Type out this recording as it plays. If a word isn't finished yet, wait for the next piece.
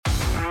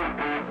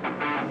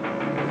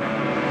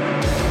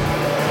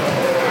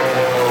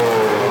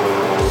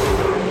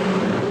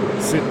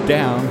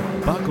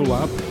down, buckle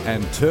up,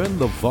 and turn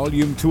the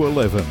volume to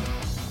 11.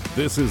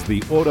 This is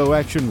the Auto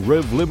Action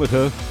Rev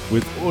Limiter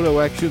with Auto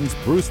Action's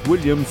Bruce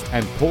Williams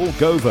and Paul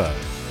Gover,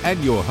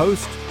 and your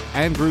host,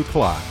 Andrew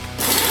Clarke.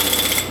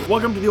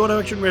 Welcome to the Auto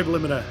Action Rev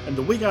Limiter, and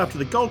the week after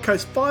the Gold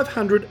Coast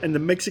 500 and the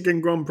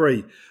Mexican Grand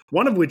Prix,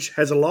 one of which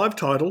has a live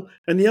title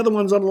and the other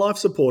one's on life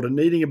support and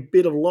needing a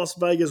bit of Las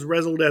Vegas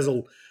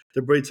razzle-dazzle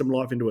to breathe some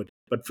life into it.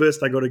 But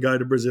first I got to go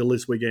to Brazil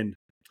this weekend.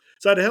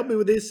 So to help me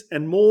with this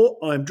and more,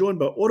 I'm joined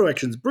by Auto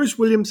Action's Bruce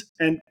Williams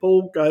and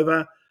Paul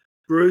Gover.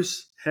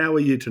 Bruce, how are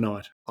you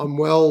tonight? I'm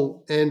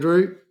well,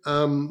 Andrew.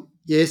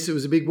 Yes, it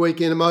was a big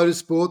weekend of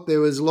motorsport. There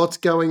was lots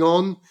going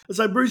on.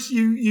 So, Bruce,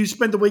 you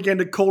spent the weekend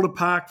at Calder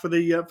Park for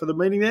the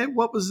meeting there.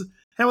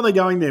 How are they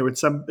going there?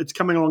 It's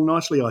coming along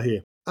nicely, I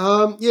hear.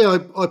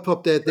 I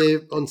popped out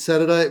there on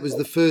Saturday. It was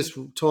the first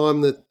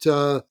time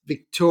that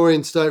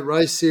Victorian State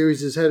Race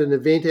Series has had an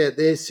event out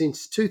there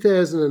since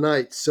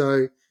 2008.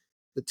 So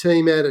the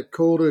team out at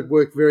Calder had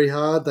worked very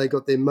hard. They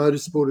got their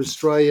Motorsport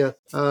Australia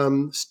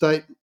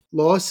state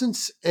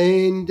license,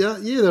 and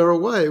they're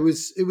away. It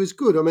was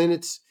good. I mean,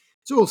 it's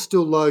all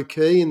still low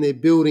key, and they're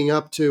building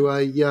up to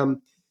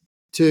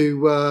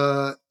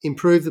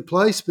improve the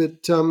place.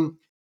 But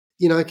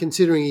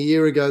considering a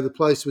year ago the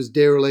place was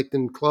derelict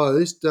and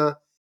closed,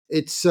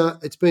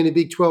 it's been a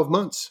big 12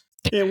 months.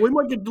 Yeah, we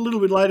might get a little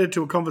bit later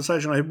to a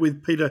conversation I had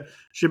with Peter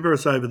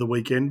Shiberis over the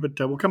weekend, but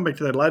we'll come back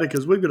to that later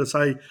because we've got to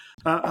say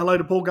hello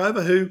to Paul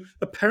Gover, who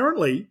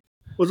apparently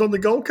was on the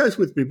Gold Coast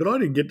with me, but I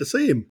didn't get to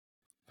see him.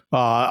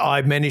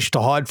 I managed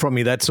to hide from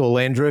you, that's all,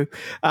 Andrew.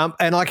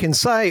 And I can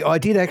say I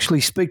did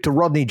actually speak to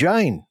Rodney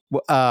Jane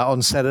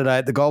on Saturday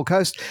at the Gold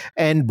Coast.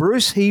 And,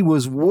 Bruce, he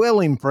was well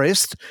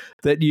impressed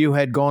that you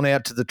had gone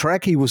out to the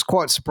track. He was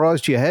quite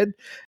surprised you had.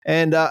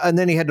 And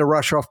then he had to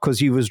rush off because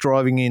he was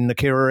driving in the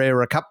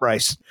Carrera Cup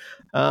race.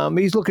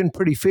 He's looking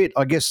pretty fit.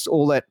 I guess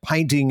all that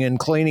painting and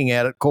cleaning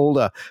out at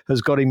Calder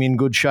has got him in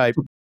good shape.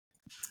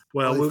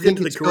 Well, we'll get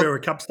to the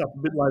Carrera Cup stuff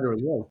a bit later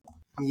as well.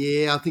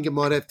 Yeah, I think it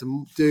might have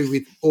to do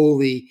with all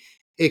the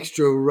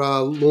extra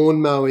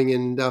lawn mowing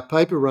and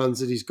paper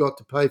runs that he's got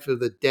to pay for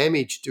the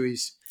damage to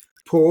his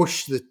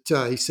Porsche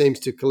that he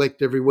seems to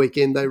collect every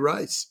weekend they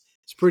race.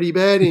 It's pretty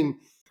bad in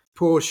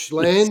Porsche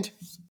land.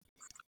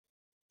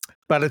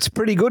 But it's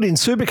pretty good in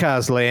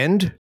Supercars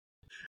land.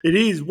 It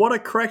is. What a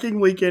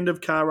cracking weekend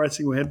of car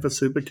racing we had for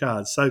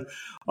Supercars. So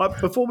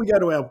before we go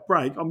to our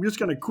break, I'm just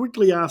going to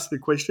quickly ask the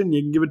question.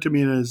 You can give it to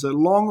me in as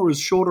long or as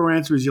short an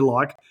answer as you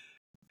like.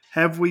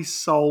 Have we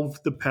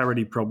solved the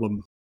parity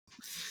problem?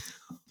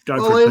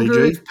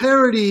 Andrew, if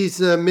parity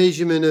is a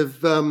measurement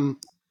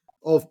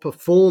of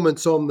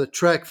performance on the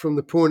track from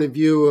the point of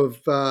view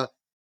of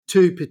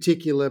two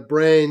particular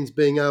brands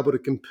being able to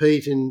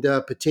compete and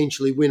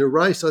potentially win a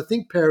race, I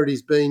think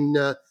parity's been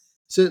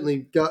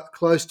certainly got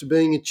close to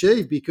being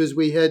achieved because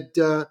we had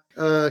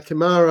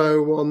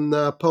Camaro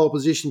on pole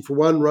position for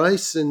one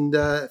race and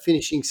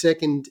finishing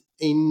second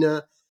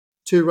in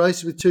two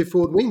races with two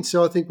Ford wins.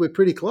 So I think we're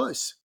pretty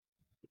close.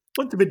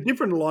 What's a bit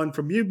different line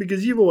from you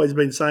because you've always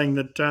been saying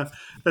that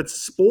that's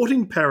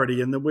sporting parity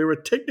and that we're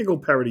a technical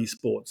parity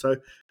sport. So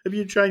have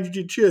you changed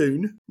your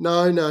tune?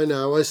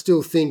 No. I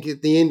still think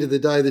at the end of the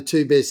day, the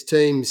two best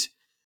teams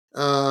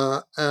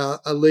are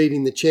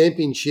leading the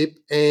championship.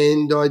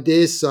 And I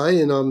dare say,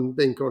 and I'm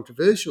being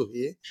controversial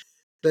here,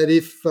 that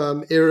if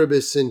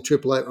Erebus and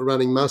Triple Eight were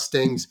running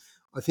Mustangs,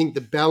 I think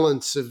the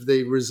balance of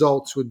the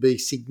results would be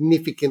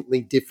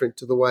significantly different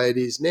to the way it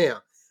is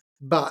now.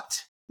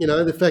 But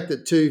the fact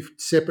that two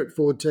separate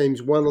Ford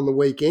teams won on the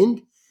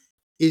weekend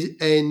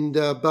and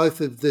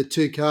both of the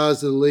two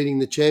cars that are leading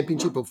the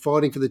championship or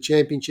fighting for the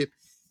championship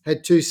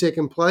had two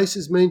second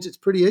places means it's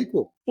pretty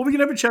equal. Well, we can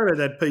have a chat about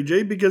that,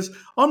 PG, because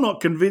I'm not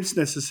convinced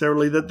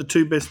necessarily that the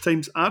two best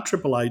teams are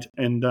Triple Eight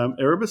and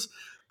Erebus.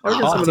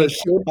 I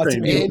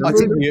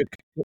think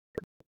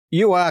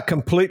you are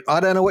complete.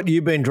 I don't know what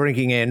you've been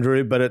drinking,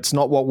 Andrew, but it's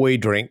not what we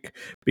drink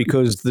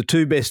because the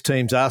two best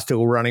teams are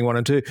still running 1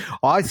 and 2.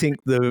 I think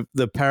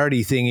the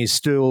parity thing is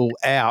still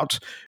out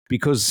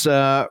because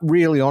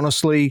really,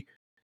 honestly,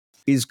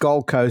 is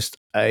Gold Coast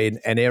an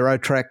aero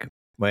track?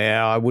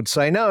 Well, I would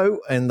say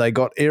no, and they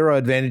got aero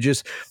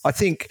advantages. I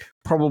think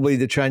probably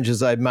the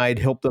changes they've made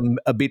help them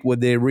a bit with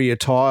their rear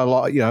tyre,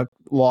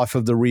 life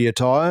of the rear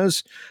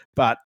tyres.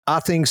 But are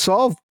things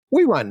solved?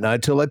 We won't know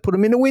till they put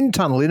them in a wind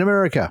tunnel in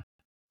America.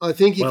 I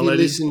think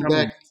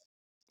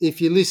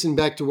if you listen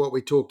back to what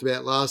we talked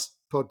about last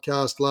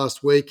podcast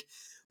last week,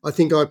 I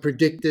think I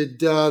predicted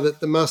that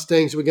the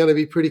Mustangs were going to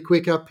be pretty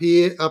quick up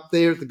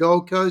there at the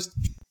Gold Coast.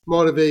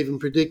 Might have even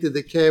predicted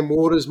that Cam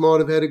Waters might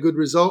have had a good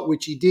result,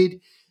 which he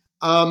did.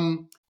 I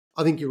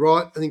think you're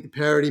right. I think the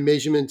parity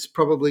measurements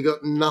probably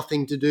got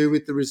nothing to do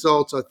with the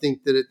results. I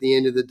think that at the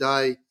end of the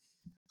day,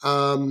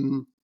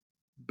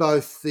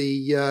 both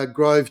the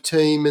Grove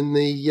team and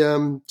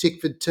the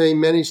Tickford team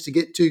managed to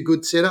get two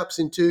good setups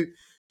in two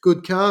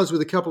good cars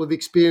with a couple of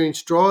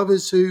experienced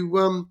drivers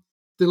who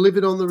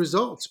delivered on the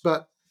results.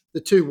 But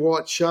the two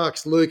white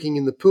sharks lurking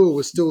in the pool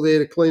were still there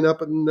to clean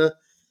up and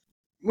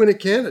when it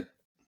counted.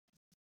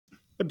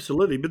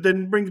 Absolutely. But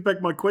then brings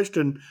back my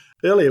question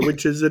earlier,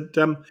 which is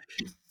that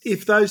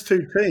if those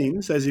two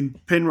teams, as in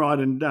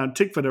Penrite and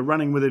Tickford, are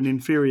running with an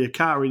inferior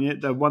car and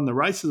yet they've won the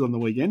races on the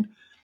weekend,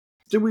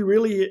 are we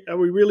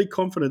really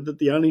confident that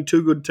the only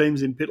two good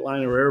teams in pit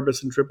lane are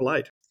Erebus and Triple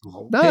Eight?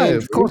 No,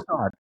 of course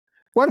not.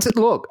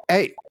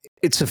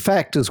 It's a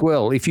fact as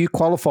well. If you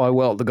qualify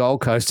well at the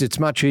Gold Coast, it's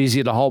much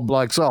easier to hold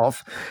blokes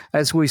off,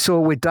 as we saw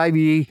with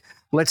Davey.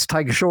 Let's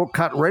take a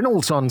shortcut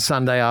Reynolds on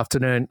Sunday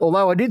afternoon.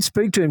 Although I did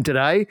speak to him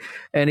today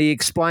and he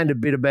explained a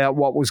bit about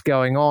what was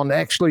going on.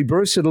 Actually,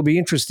 Bruce, it'll be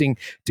interesting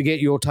to get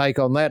your take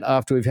on that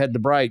after we've had the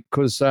break,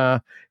 because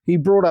he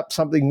brought up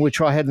something which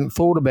I hadn't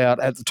thought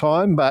about at the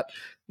time, but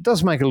it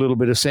does make a little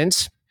bit of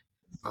sense.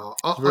 Are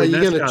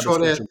you going to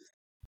trot out?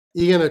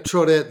 You're going to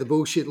trot out the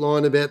bullshit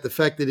line about the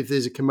fact that if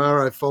there's a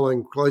Camaro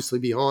following closely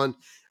behind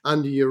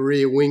under your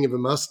rear wing of a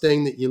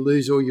Mustang that you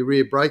lose all your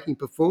rear braking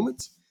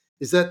performance?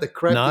 Is that the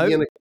crap that you're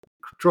going to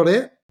trot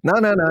out? No.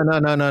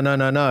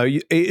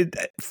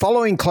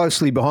 Following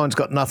closely behind's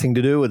got nothing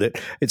to do with it.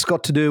 It's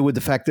got to do with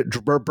the fact that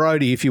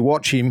Brodie, if you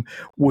watch him,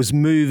 was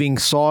moving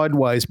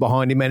sideways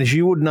behind him. And as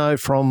you would know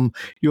from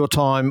your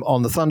time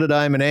on the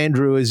Thunderdome, and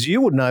Andrew, as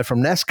you would know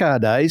from NASCAR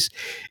days,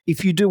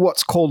 if you do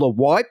what's called a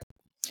wipe,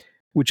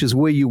 which is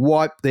where you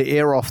wipe the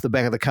air off the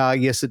back of the car,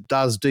 yes, it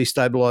does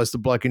destabilise the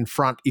bloke in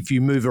front if you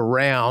move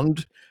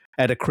around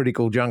at a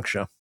critical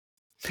juncture.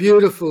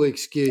 Beautiful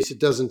excuse. It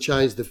doesn't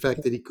change the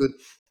fact that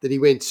he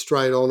went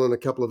straight on a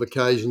couple of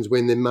occasions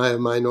when there may or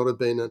may not have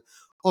been an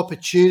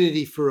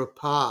opportunity for a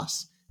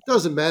pass.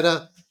 Doesn't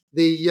matter.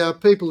 The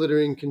people that are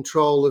in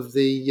control of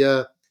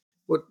the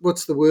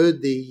what's the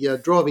word? The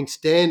driving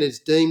standards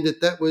deemed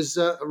that was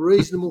a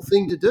reasonable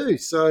thing to do.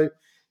 So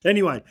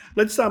anyway,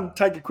 let's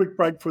take a quick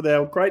break for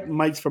our great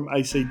mates from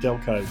AC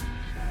Delco.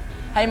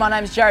 Hey, my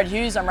name's Jared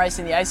Hughes. I'm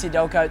racing the AC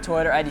Delco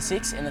Toyota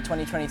 86 in the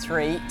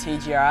 2023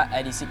 TGR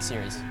 86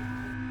 Series.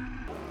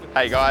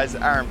 Hey guys,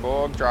 Aaron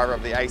Borg, driver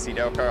of the AC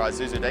Delco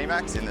Isuzu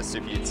D-Max in the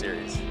Super Ute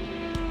Series.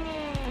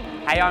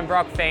 Hey, I'm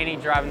Brock Feeney,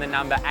 driving the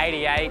number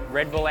 88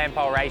 Red Bull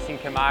Ampol Racing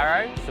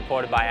Camaro,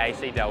 supported by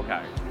AC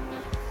Delco.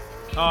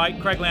 Hi,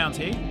 Craig Lowndes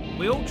here.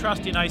 We all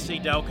trust in AC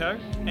Delco,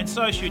 and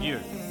so should you,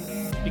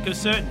 because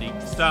certainty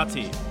starts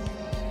here.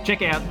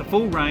 Check out the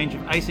full range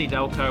of AC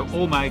Delco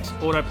all makes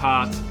auto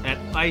parts at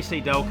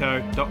acdelco.com.au.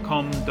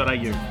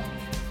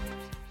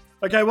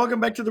 Okay, welcome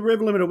back to the Rev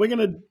Limiter. We're going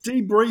to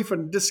debrief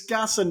and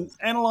discuss and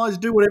analyse,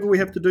 do whatever we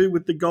have to do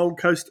with the Gold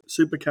Coast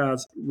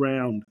Supercars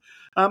round.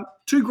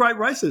 Two great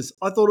races.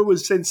 I thought it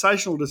was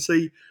sensational to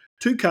see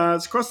two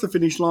cars cross the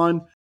finish line,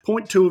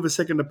 0.2 of a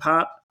second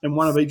apart, and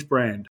one of each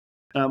brand.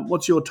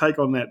 What's your take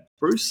on that,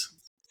 Bruce?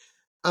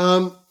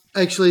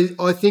 Actually,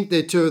 I think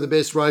they're two of the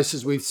best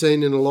races we've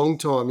seen in a long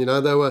time. You know,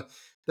 they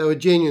were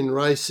genuine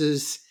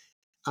races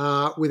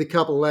with a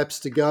couple of laps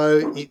to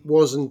go. It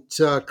wasn't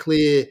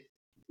clear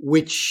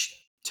which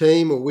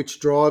team or which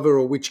driver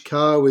or which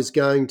car was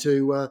going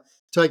to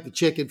take the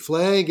checkered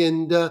flag.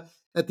 And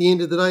at the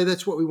end of the day,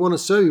 that's what we want to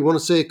see. We want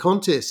to see a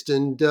contest.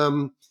 And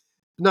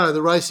no,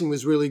 the racing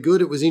was really good.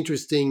 It was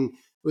interesting.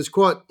 It was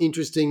quite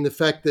interesting, the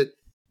fact that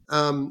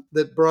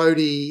that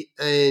Brodie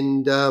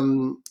and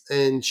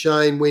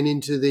Shane went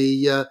into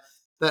the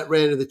that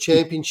round of the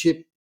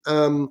championship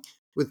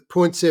with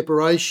point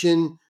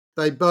separation.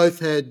 They both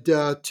had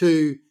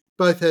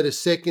both had a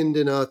second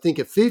and I think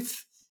a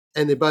fifth,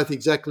 and they're both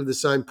exactly the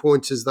same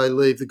points as they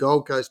leave the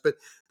Gold Coast. But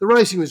the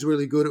racing was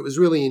really good. It was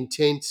really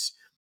intense.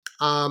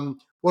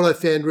 What I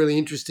found really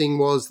interesting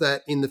was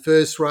that in the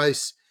first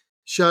race,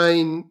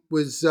 Shane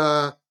was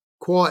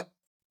quite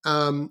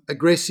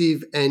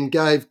aggressive and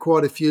gave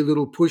quite a few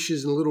little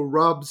pushes and little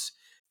rubs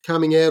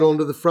coming out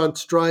onto the front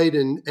straight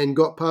and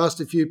got past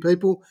a few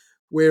people,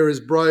 whereas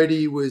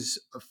Brodie was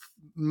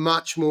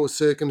much more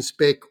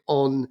circumspect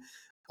on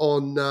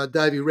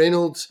Davey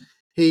Reynolds.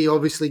 He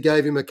obviously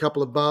gave him a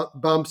couple of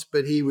bumps,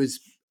 but he was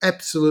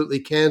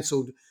absolutely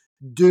cancelled.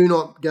 Do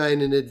not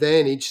gain an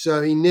advantage,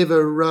 so he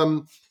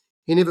never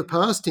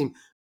passed him.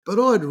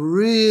 But I'd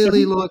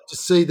really like to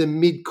see the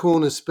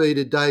mid-corner speed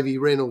of Davey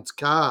Reynolds'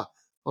 car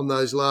on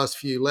those last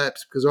few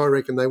laps, because I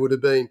reckon they would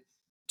have been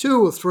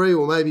 2 or 3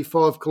 or maybe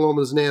 5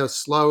 kilometres an hour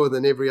slower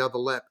than every other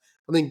lap.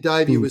 I think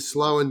Davey was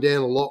slowing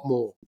down a lot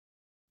more.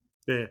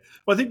 Yeah,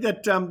 well, I think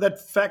that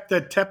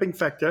that tapping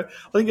factor,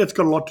 I think that's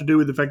got a lot to do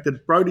with the fact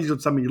that Brodie's got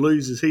something to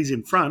lose as he's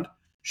in front.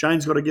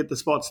 Shane's got to get the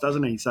spots,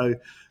 doesn't he? So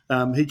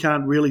he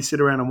can't really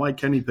sit around and wait,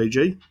 can he,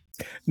 PG?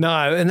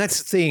 No, and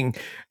that's the thing.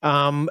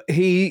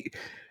 He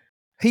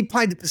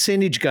played the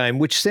percentage game,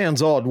 which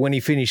sounds odd when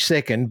he finished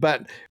second,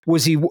 but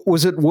was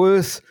it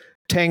worth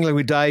tangling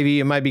with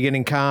Davey and maybe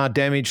getting car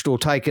damaged or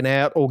taken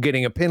out or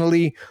getting a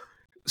penalty?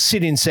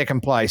 Sit in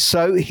second place.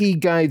 So he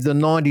gave the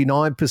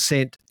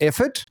 99%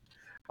 effort.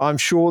 I'm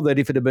sure that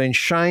if it had been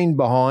Shane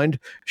behind,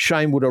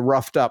 Shane would have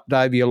roughed up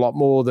Davey a lot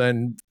more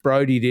than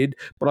Brodie did.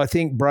 But I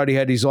think Brodie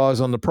had his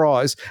eyes on the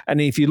prize. And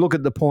if you look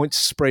at the points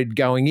spread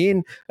going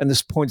in and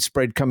this point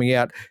spread coming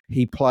out,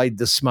 he played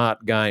the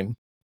smart game.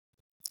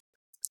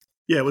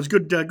 Yeah, it was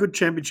good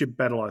championship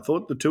battle, I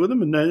thought, the two of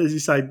them. And as you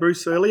say,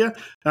 Bruce earlier,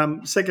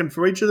 second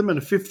for each of them and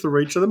a fifth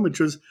for each of them, which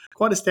was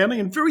quite astounding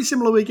and very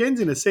similar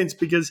weekends in a sense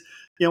because,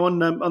 on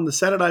the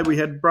Saturday we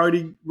had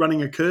Brody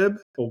running a curb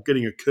or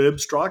getting a curb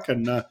strike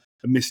and a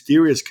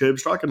mysterious curb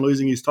strike and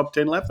losing his top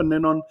 10 lap. And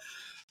then on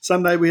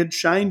Sunday we had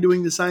Shane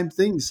doing the same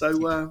thing.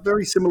 So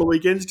very similar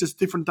weekends, just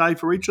different day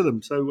for each of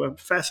them. So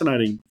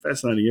fascinating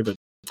effort.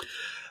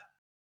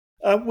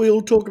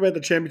 We'll talk about the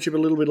championship a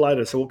little bit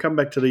later, so we'll come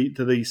back to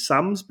the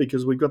sums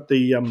because we got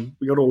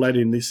all that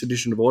in this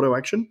edition of Auto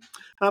Action.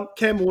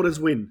 Cam Waters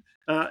win.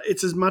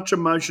 It's as much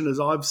emotion as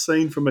I've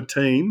seen from a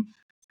team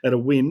at a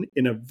win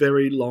in a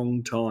very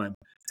long time.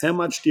 How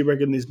much do you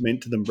reckon this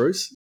meant to them,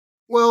 Bruce?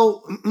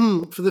 Well,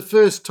 for the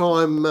first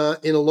time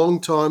in a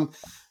long time,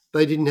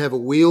 they didn't have a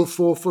wheel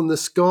fall from the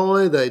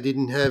sky. They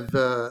didn't have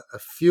a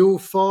fuel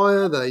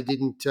fire. They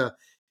didn't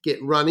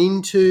get run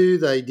into.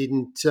 They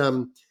didn't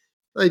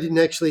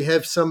actually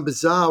have some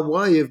bizarre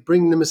way of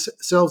bringing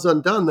themselves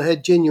undone. They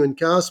had genuine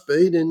car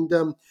speed,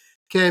 and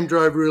Cam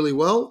drove really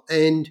well,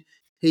 and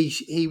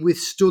he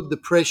withstood the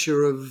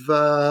pressure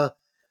of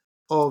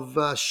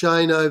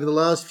Shane over the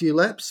last few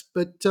laps.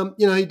 But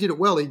he did it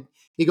well.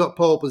 He got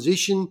pole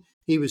position.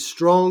 He was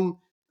strong.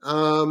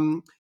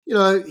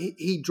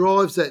 He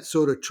drives that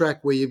sort of track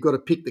where you've got to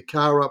pick the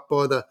car up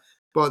by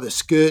the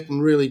skirt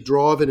and really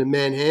drive it and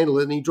manhandle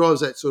it, and he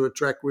drives that sort of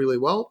track really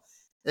well.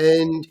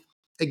 And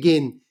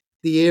again,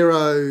 the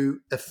aero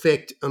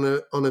effect on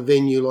a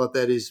venue like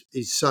that is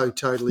so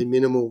totally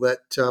minimal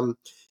that,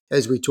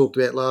 as we talked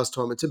about last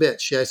time, it's about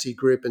chassis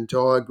grip and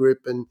tyre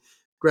grip and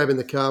grabbing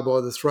the car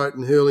by the throat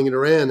and hurling it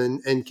around.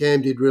 And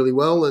Cam did really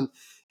well. And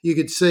you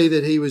could see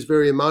that he was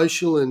very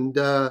emotional.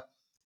 And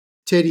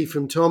Teddy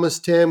from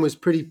Thomastown was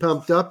pretty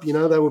pumped up. They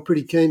were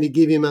pretty keen to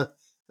give him at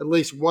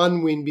least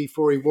one win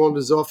before he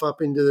wanders off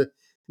up into the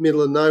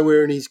middle of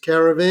nowhere in his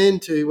caravan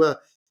to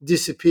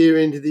disappear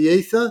into the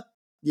ether.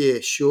 Yeah,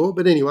 sure.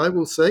 But anyway,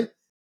 we'll see.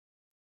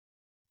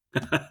 He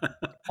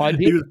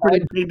was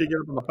pretty keen to get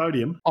up on the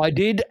podium. I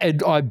did,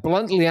 and I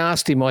bluntly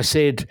asked him, I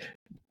said,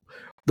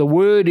 the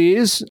word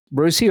is,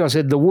 Brucey, I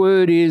said, the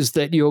word is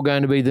that you're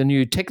going to be the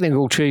new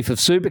technical chief of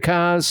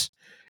Supercars.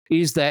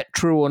 Is that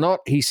true or not?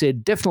 He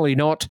said, definitely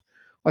not.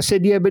 I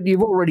said, yeah, but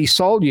you've already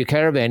sold your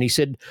caravan. He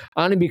said,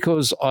 only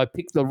because I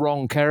picked the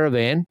wrong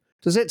caravan.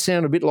 Does that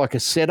sound a bit like a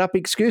setup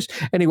excuse?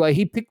 Anyway,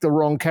 he picked the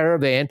wrong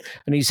caravan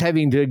and he's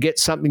having to get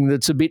something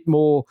that's a bit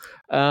more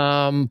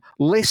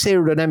less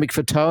aerodynamic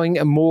for towing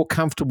and more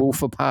comfortable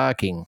for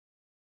parking.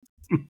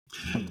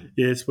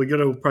 Yes, we've got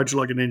to approach it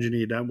like an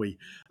engineer, don't we?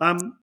 I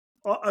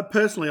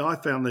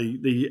found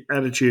the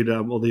attitude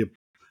or the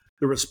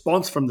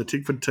response from the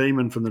Tickford team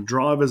and from the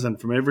drivers and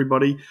from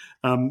everybody.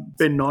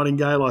 Ben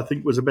Nightingale, I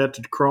think, was about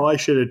to cry,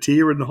 shed a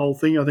tear in the whole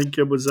thing. I think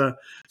it's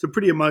a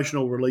pretty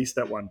emotional release,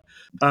 that one.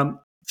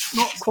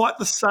 Not quite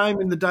the same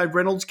in the Dave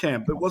Reynolds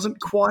camp. It wasn't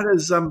quite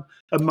as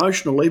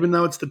emotional, even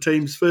though it's the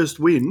team's first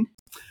win.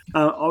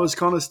 I was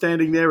kind of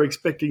standing there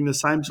expecting the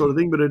same sort of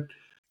thing, but it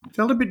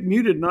felt a bit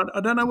muted. And I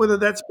don't know whether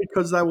that's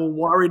because they were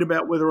worried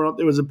about whether or not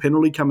there was a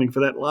penalty coming for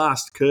that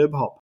last curb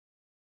hop.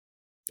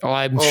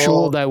 I'm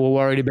sure they were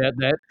worried about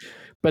that.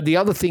 But the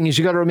other thing is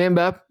you've got to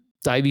remember,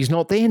 Davey's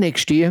not there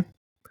next year.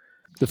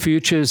 The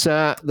future's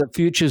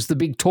the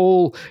big,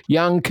 tall,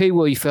 young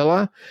Kiwi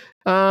fella.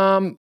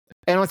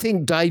 And I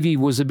think Davey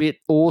was a bit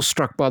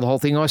awestruck by the whole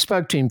thing. I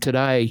spoke to him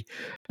today,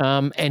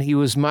 and he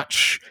was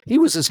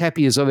as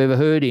happy as I've ever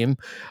heard him.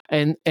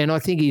 And I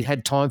think he'd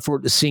had time for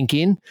it to sink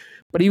in.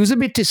 But he was a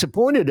bit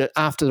disappointed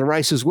after the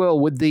race as well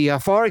with the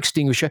fire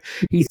extinguisher.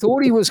 He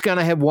thought he was going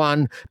to have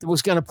one that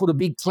was going to put a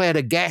big cloud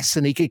of gas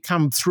and he could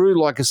come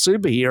through like a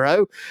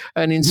superhero.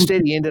 And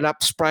instead he ended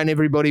up spraying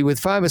everybody with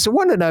foam. It's a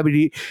wonder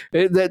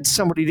that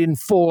somebody didn't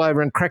fall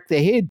over and crack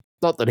their head.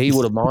 Not that he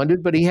would have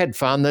minded, but he had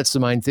fun. That's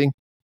the main thing.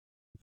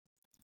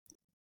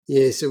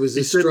 Yes, it was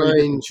a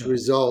strange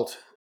result.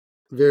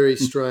 Very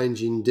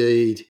strange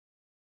indeed.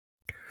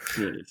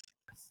 Yes.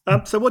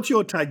 So what's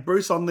your take,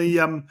 Bruce, on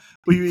the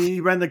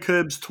he ran the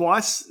curbs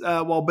twice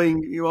while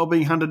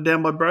being hunted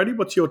down by Brody?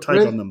 What's your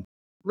take on them?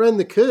 Ran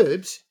the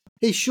curbs?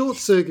 He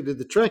short-circuited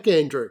the track,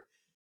 Andrew.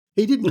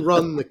 He didn't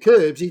run the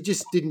curbs. He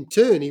just didn't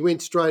turn. He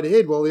went straight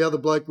ahead while the other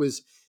bloke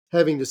was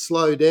having to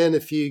slow down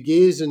a few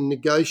gears and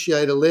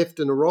negotiate a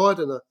left and a right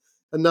and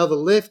another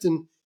left.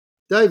 And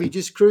Davey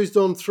just cruised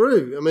on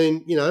through. I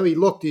mean, he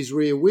locked his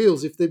rear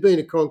wheels. If there'd been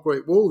a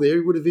concrete wall there,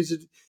 he would have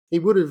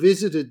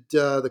visited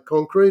the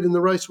concrete and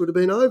the race would have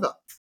been over.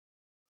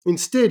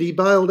 Instead, he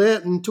bailed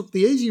out and took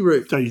the easy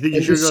route. So you think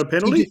he should have got a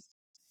penalty?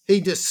 He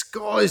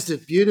disguised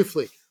it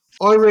beautifully.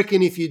 I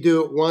reckon if you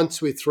do it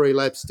once with 3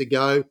 laps to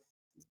go,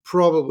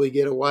 probably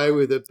get away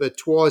with it. But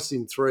twice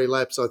in 3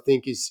 laps, I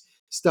think, is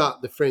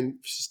stretch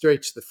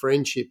the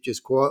friendship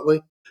just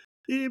quietly.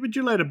 Yeah, but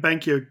you later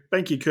bank your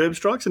curb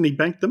strikes, and he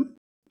banked them.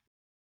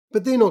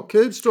 But they're not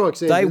curb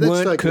strikes, Andrew. They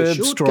weren't curb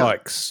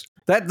strikes.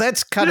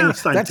 That's cutting.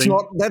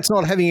 Yeah, that's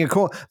not having a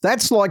call.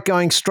 That's like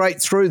going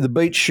straight through the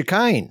beach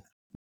chicane.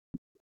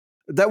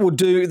 That will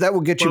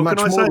get you much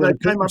more than a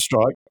curb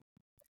strike.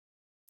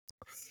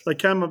 They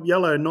came up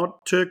yellow,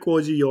 not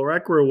turquoisey or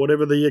aqua or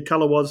whatever the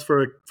colour was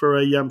for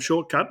a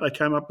shortcut. They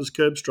came up as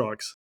curb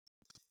strikes.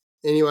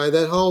 Anyway,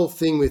 that whole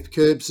thing with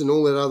curbs and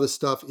all that other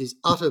stuff is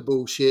utter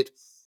bullshit.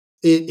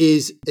 It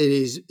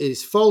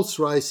is false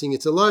racing.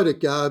 It's a load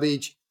of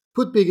garbage.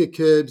 Put bigger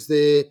curbs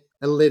there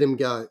and let them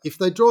go. If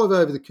they drive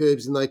over the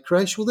curbs and they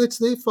crash, well, that's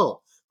their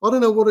fault. I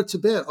don't know what it's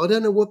about. I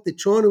don't know what they're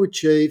trying to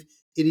achieve.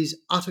 It is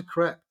utter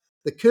crap.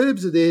 The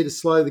curbs are there to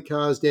slow the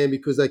cars down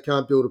because they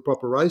can't build a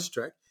proper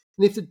racetrack.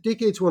 And if the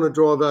dickheads want to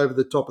drive over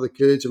the top of the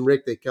curbs and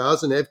wreck their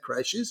cars and have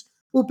crashes,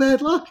 well,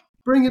 bad luck.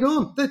 Bring it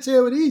on. That's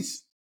how it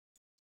is.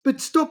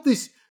 But stop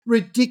this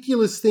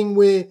ridiculous thing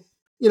where,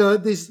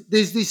 there's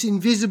this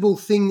invisible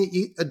thing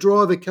that a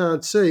driver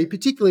can't see,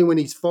 particularly when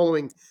he's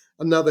following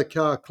another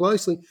car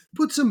closely.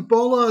 Put some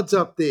bollards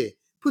up there.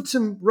 Put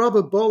some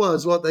rubber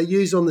bollards like they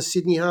use on the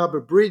Sydney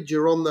Harbour Bridge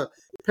or on the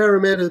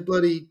Parramatta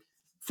bloody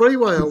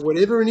freeway or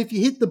whatever. And if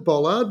you hit the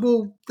bollard,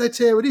 well, that's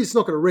how it is. It's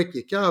not going to wreck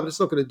your car, but it's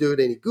not going to do it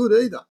any good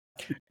either.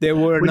 There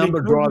were a number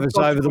of drivers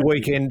over the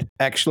weekend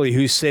actually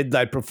who said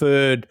they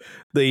preferred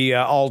the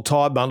old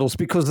tyre bundles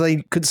because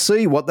they could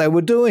see what they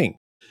were doing.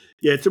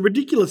 Yeah, it's a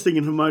ridiculous thing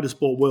in the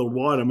motorsport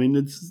worldwide. I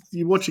mean,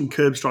 you're watching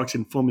curb strikes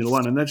in Formula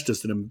One, and that's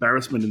just an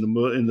embarrassment in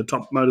the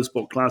top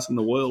motorsport class in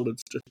the world.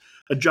 It's just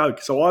a joke.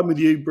 So I'm with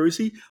you,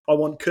 Brucey. I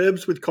want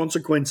curbs with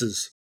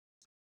consequences.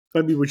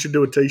 Maybe we should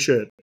do a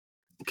T-shirt.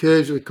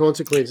 Curbs with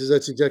consequences.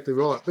 That's exactly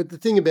right. But the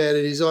thing about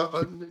it is,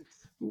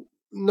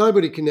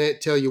 nobody can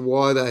tell you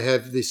why they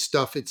have this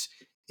stuff.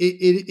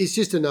 It's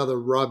just another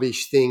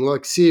rubbish thing.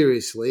 Like,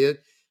 seriously,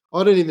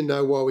 I don't even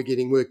know why we're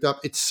getting worked up.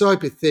 It's so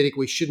pathetic.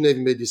 We shouldn't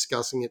even be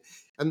discussing it.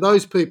 And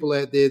those people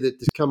out there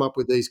that come up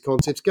with these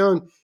concepts,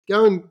 go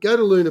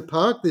to Luna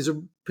Park. There's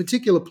a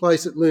particular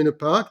place at Luna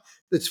Park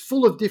that's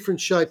full of different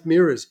shaped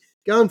mirrors.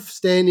 Go and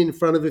stand in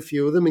front of a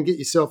few of them and get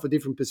yourself a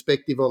different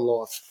perspective on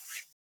life.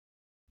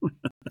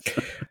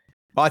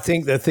 I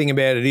think the thing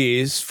about it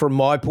is, from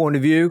my point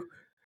of view,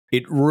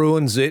 it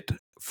ruins it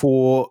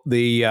for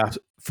the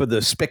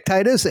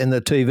spectators and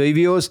the TV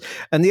viewers.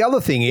 And the other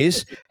thing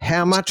is,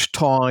 how much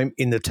time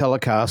in the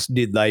telecast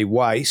did they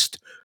waste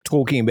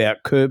talking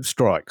about curb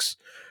strikes?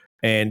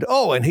 And,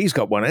 and he's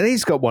got one,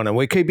 and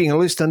we're keeping a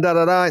list and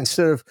da-da-da,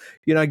 instead of,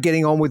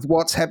 getting on with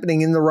what's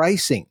happening in the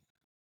racing.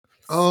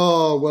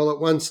 Oh, well, at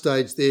one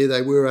stage there,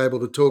 they were able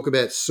to talk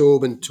about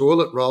sorbent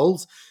toilet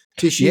rolls,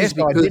 tissues. Yes,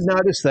 I did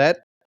notice that.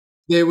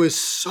 There were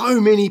so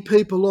many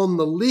people on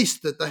the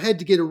list that they had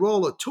to get a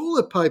roll of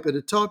toilet paper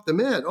to type them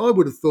out. I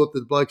would have thought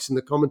that the blokes in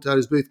the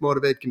commentators' booth might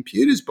have had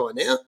computers by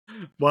now.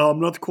 Well, I'm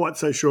not quite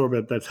so sure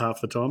about that half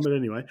the time, but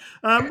anyway.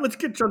 Let's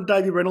get on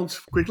Davey Reynolds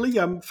quickly.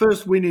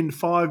 First win in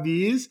 5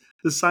 years,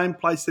 the same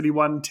place that he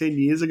won 10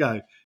 years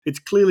ago. It's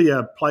clearly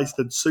a place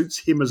that suits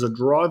him as a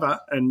driver,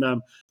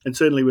 and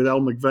certainly with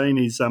Al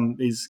McVean, his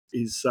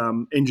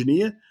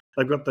engineer,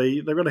 they've got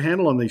a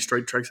handle on these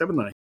street tracks, haven't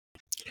they?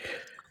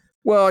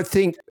 Well, I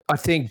think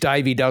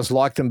Davey does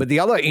like them. But the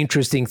other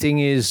interesting thing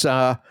is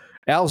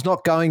Al's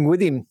not going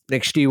with him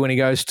next year when he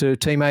goes to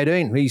Team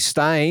 18. He's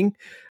staying,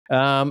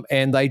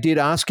 and they did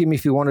ask him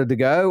if he wanted to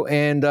go,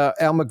 and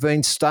Al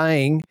McVean's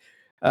staying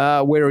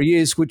where he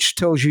is, which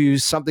tells you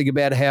something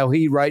about how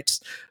he rates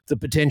the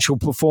potential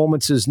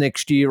performances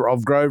next year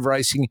of Grove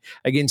Racing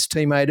against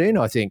Team 18,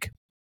 I think.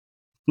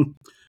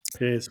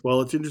 Yes,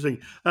 well, it's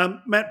interesting.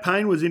 Matt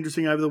Payne was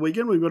interesting over the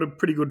weekend. We've got a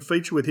pretty good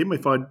feature with him,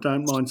 if I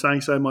don't mind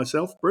saying so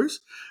myself, Bruce,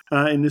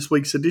 in this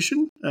week's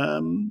edition.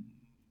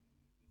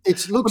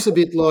 It looks a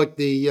bit like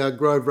the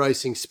Grove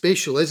Racing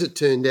special. As it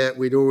turned out,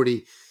 we'd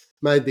already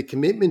made the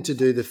commitment to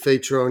do the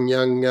feature on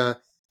young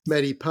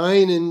Matty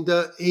Payne, and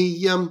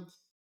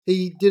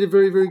he did a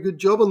very, very good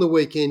job on the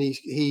weekend.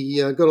 He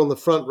got on the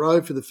front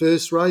row for the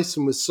first race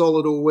and was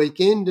solid all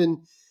weekend,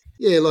 and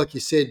yeah, like you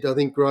said, I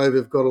think Grove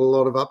have got a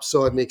lot of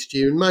upside next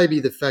year, and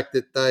maybe the fact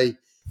that they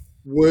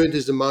weren't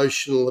as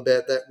emotional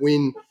about that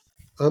win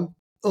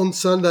on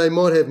Sunday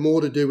might have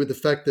more to do with the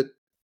fact that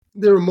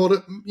they're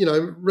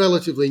a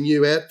relatively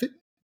new outfit,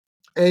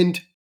 and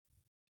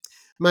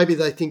maybe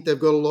they think they've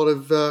got a lot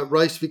of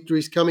race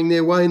victories coming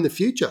their way in the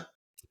future.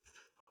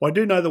 I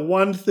do know the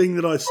one thing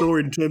that I saw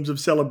in terms of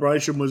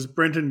celebration was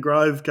Brenton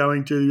Grove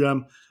going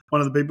to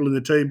one of the people in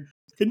the team.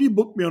 Can you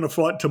book me on a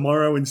flight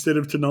tomorrow instead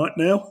of tonight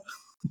now?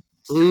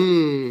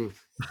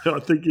 I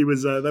think he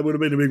was. That would have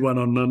been a big one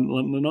on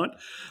the night.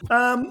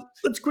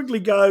 Let's quickly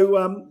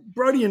go.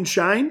 Brodie and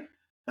Shane.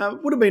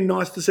 Would have been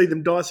nice to see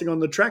them dicing on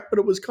the track, but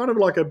it was kind of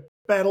like a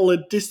battle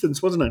at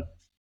distance, wasn't it?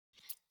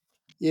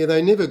 Yeah,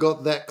 they never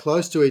got that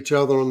close to each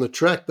other on the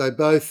track. They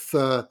both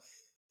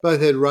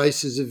had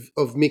races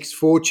of mixed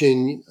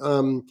fortune.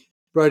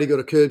 Brodie got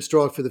a curb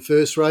strike for the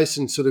first race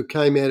and sort of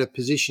came out of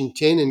position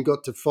 10 and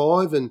got to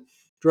 5 and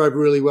drove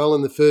really well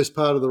in the first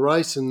part of the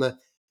race, and the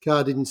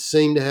car didn't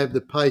seem to have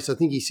the pace. I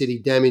think he said he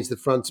damaged the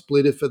front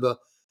splitter for the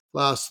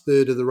last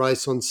third of the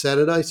race on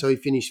Saturday, so he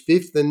finished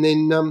 5th. And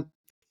then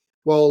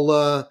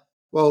while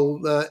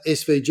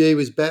SVG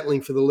was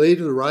battling for the lead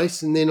of the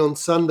race, and then on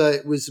Sunday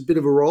it was a bit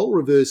of a role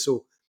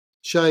reversal.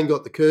 Shane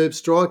got the curb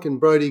strike and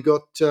Brodie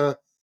got the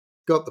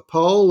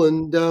pole,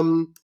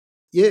 and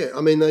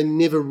I mean, they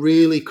never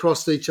really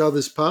crossed each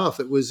other's path.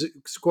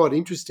 It's quite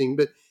interesting,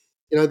 but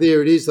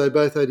there it is. They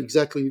both had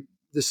exactly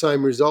the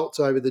same results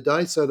over the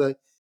day, so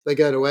they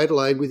go to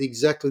Adelaide with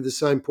exactly the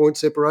same point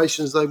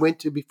separation as they went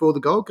to before the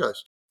Gold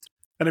Coast.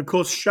 And of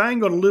course, Shane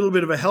got a little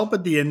bit of a help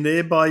at the end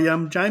there by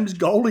James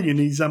Golding and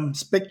his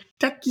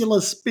spectacular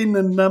spin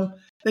and then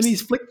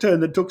his flick turn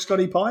that took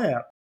Scotty Pye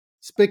out.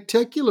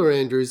 Spectacular,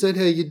 Andrew. Is that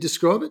how you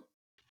describe it?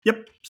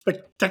 Yep,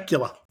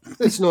 spectacular.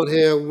 That's not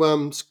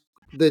how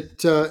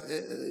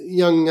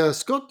young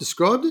Scott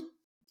described it.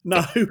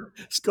 No,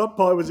 Scott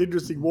Pye was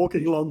interesting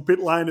walking along pit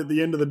lane at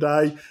the end of the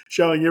day,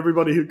 showing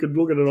everybody who could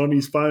look at it on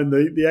his phone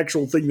the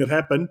actual thing that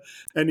happened.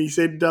 And he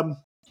said,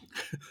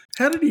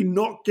 how did he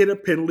not get a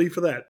penalty for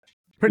that?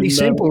 Pretty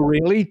simple,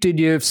 really. Did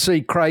you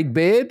see Craig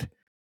Baird?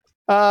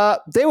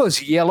 There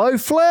was a yellow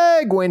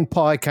flag when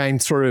Pye came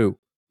through.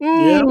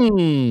 Yeah.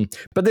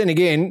 But then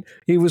again,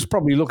 he was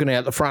probably looking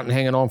out the front and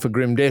hanging on for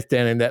grim death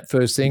down in that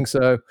first thing.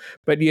 So,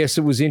 but yes,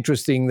 it was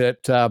interesting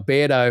that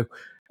Bairdo,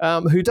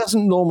 who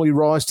doesn't normally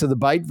rise to the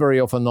bait very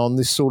often on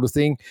this sort of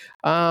thing,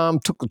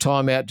 took the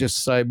time out just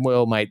to say,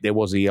 well, mate, there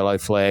was a yellow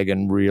flag,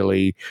 and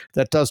really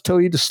that does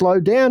tell you to slow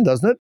down,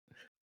 doesn't it?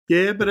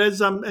 Yeah, but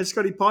as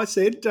Scotty Pye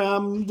said,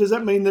 does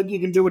that mean that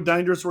you can do a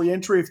dangerous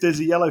re-entry if there's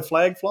a yellow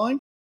flag flying?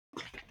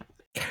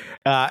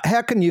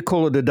 How can you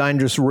call it a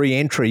dangerous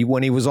re-entry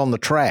when he was on the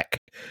track?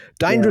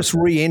 Dangerous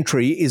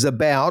re-entry is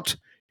about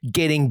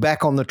getting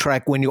back on the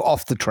track when you're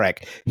off the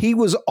track. He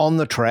was on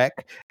the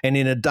track and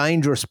in a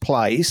dangerous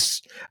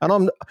place,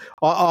 and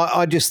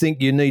I just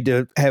think you need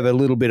to have a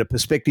little bit of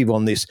perspective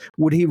on this.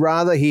 Would he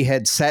rather he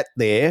had sat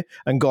there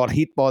and got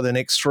hit by the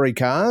next three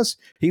cars?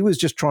 He was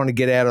just trying to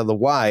get out of the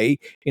way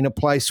in a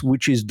place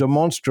which is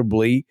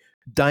demonstrably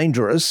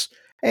dangerous.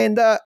 And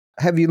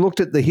have you looked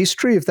at the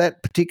history of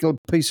that particular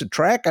piece of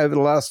track over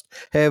the last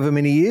however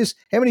many years?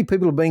 How many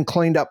people have been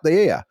cleaned up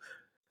there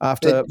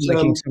after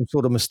making some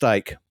sort of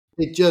mistake?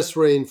 It just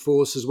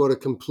reinforces what a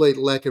complete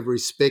lack of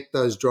respect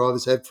those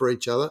drivers have for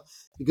each other.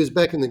 Because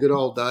back in the good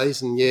old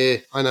days, and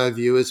I know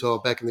viewers who are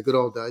back in the good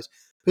old days,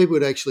 people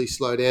would actually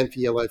slow down for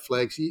yellow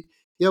flags.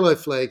 Yellow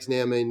flags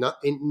now mean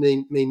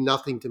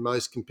nothing to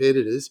most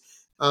competitors.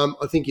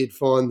 I think you'd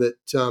find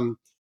that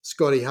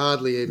Scotty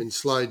hardly even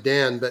slowed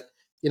down, but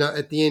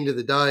at the end of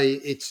the day,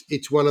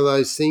 it's one of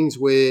those things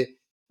where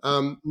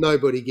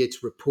nobody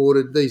gets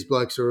reported. These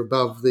blokes are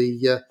above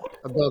the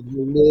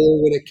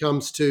law when it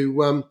comes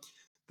to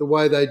the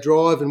way they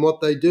drive and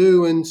what they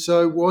do, and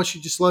so why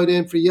should you slow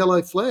down for a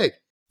yellow flag?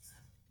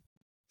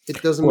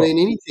 It doesn't mean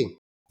anything.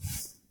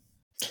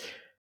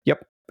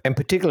 Yep, and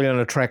particularly on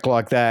a track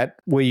like that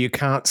where you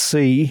can't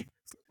see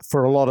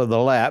for a lot of the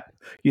lap,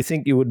 you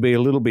think you would be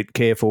a little bit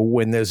careful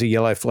when there's a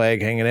yellow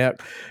flag hanging out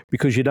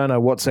because you don't know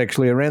what's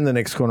actually around the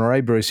next corner, eh,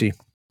 Brucey?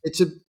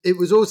 It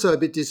was also a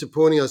bit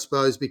disappointing, I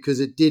suppose, because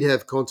it did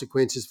have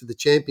consequences for the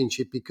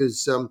championship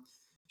because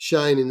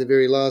Shane in the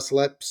very last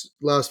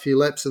few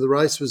laps of the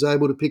race was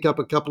able to pick up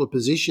a couple of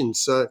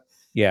positions. So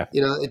yeah,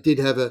 it did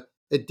have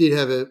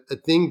a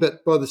thing,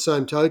 but by the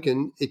same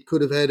token, it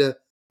could have had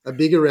a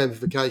bigger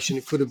ramification.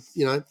 It could have,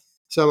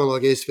 someone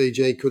like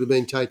SVG could have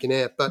been taken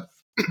out, but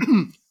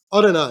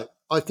I don't know.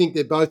 I think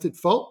they're both at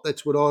fault.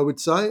 That's what I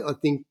would say. I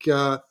think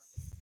that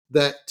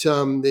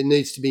there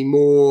needs to be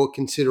more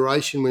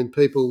consideration when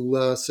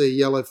people see a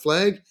yellow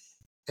flag.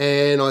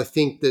 And I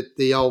think that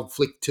the old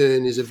flick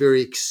turn is a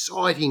very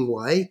exciting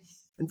way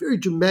and very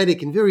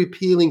dramatic and very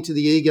appealing to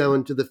the ego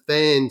and to the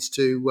fans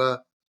to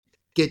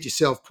get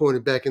yourself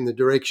pointed back in the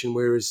direction,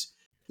 whereas,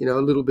 a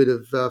little bit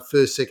of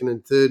first, second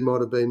and third might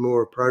have been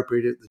more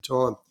appropriate at the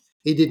time.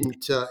 He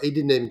didn't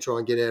even try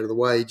and get out of the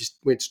way. He just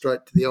went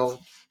straight to the old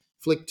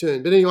flick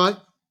turn. But anyway,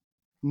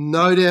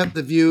 no doubt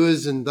the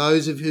viewers and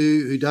those of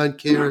you who don't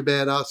care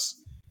about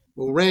us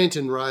will rant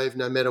and rave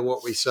no matter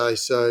what we say.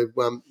 So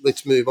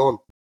let's move on.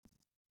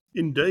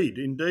 Indeed.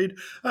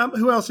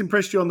 Who else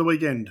impressed you on the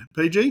weekend,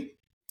 PG?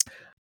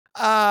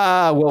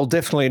 Well,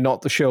 definitely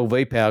not the Shell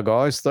V-Power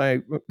guys.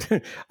 They,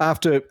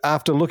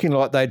 after looking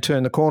like they'd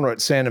turned the corner at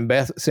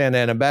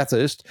Sandown and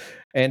Bathurst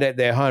and at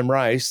their home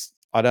race,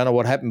 I don't know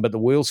what happened, but the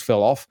wheels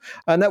fell off.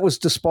 And that was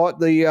despite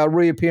the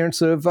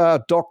reappearance of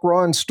Doc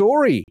Ryan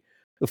Story,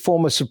 the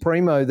former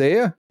Supremo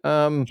there,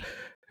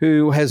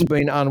 who has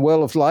been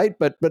unwell of late,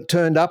 but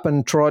turned up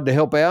and tried to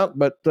help out,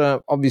 but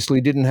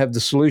obviously didn't have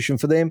the solution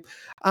for them.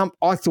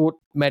 I thought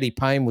Matty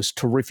Payne was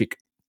terrific.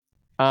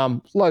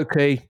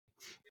 Low-key,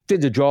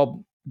 did the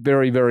job.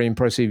 Very, very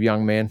impressive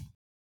young man.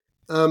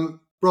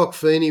 Brock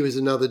Feeney was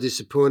another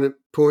disappointment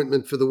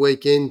for the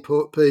weekend,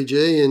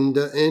 PG, and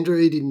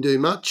Andrew, he didn't do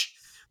much.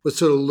 Was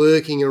sort of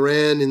lurking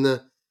around in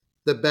the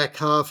back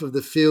half of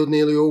the field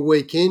nearly all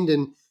weekend,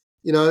 and,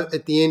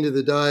 at the end of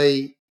the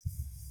day,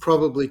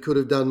 probably could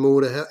have done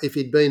more to help if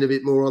he'd been a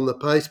bit more on the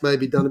pace,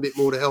 maybe done a bit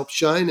more to help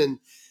Shane.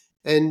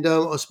 And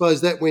I suppose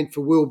that went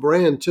for Will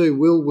Brown too.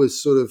 Will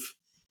was sort of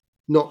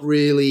not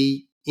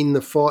really in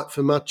the fight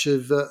for much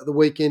of the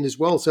weekend as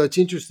well. So it's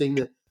interesting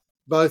that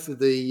both of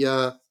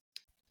the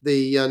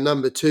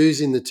number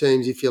twos in the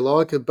teams, if you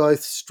like, are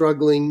both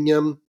struggling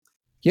in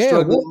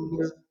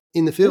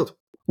the field.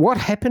 What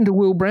happened to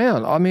Will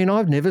Brown? I mean,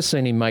 I've never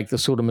seen him make the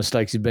sort of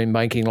mistakes he's been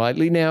making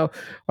lately. Now,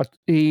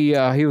 he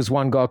was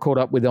one guy I caught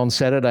up with on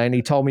Saturday, and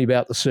he told me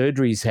about the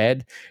surgery he's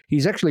had.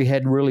 He's actually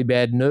had really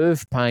bad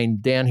nerve pain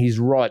down his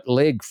right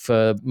leg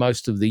for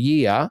most of the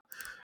year.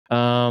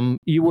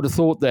 You would have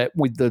thought that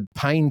with the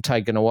pain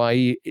taken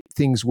away,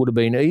 things would have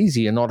been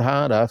easier, not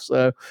harder.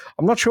 So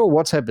I'm not sure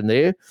what's happened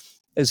there.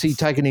 Has he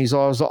taken his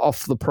eyes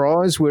off the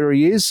prize where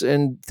he is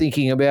and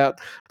thinking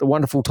about the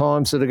wonderful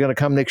times that are going to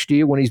come next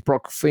year when he's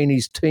Brock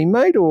Feeney's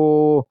teammate,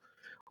 or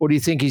do you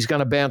think he's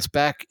going to bounce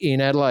back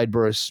in Adelaide,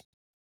 Bruce?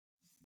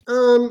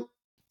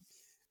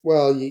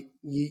 Well,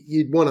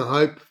 you'd want to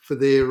hope for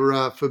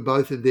for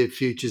both of their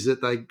futures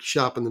that they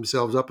sharpen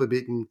themselves up a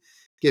bit and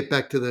get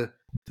back to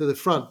the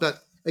front. But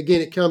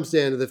again, it comes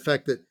down to the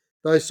fact that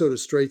those sort of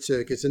street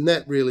circuits, and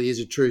that really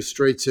is a true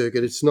street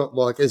circuit. It's not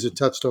like, as I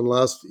touched on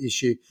last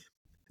issue,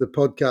 the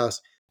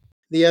podcast,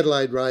 the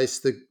Adelaide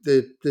race,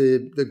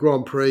 the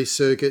Grand Prix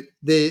circuit,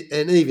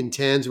 and even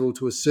Townsville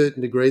to a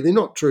certain degree, they're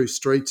not true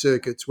street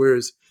circuits,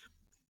 whereas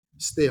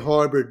they're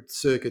hybrid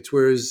circuits,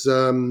 whereas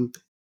the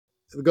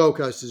Gold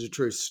Coast is a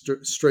true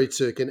street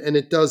circuit, and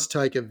it does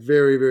take a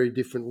very, very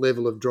different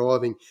level of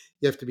driving.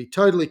 You have to be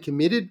totally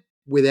committed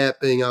without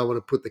being able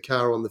to put the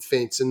car on the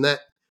fence, and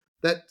that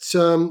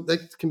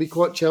can be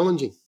quite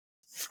challenging.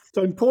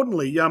 So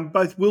importantly,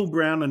 both Will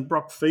Brown and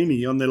Brock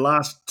Feeney on their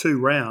last two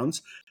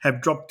rounds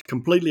have dropped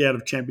completely out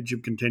of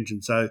championship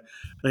contention. So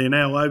they are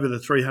now over the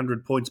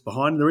 300 points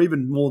behind. They're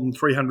even more than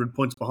 300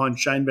 points behind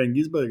Shane Van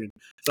Gisbergen.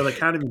 So they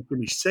can't even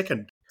finish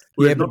second.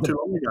 Whereas not too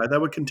long ago, they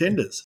were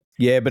contenders.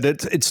 Yeah, but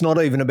it's not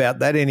even about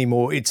that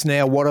anymore. It's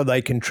now what are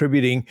they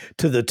contributing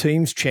to the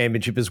team's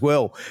championship as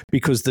well,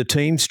 because the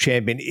team's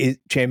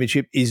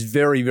championship is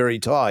very, very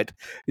tight.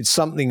 It's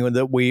something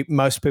that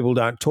most people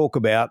don't talk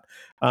about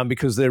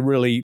because they're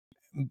really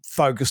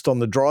focused on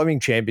the driving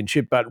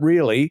championship, but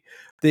really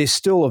there's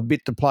still a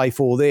bit to play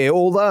for there.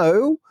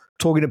 Although,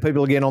 talking to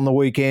people again on the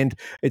weekend,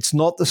 it's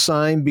not the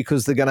same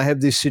because they're going to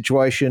have this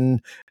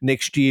situation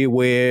next year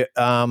where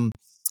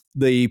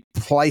the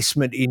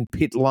placement in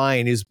pit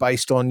lane is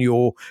based on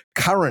your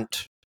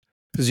current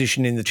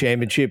position in the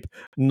championship,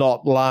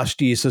 not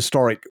last year's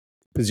historic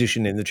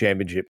position in the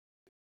championship.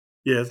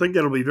 Yeah, I think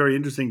that'll be very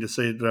interesting to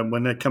see it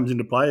when that comes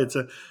into play.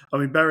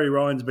 Barry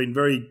Ryan's been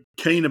very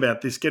keen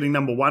about this, getting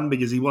number one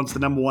because he wants the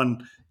number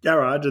one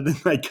garage, and then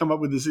they come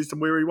up with a system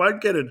where he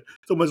won't get it.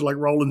 It's almost like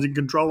Roland's in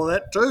control of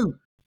that too.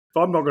 If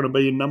I'm not going to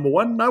be in number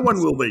one, no one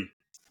will be.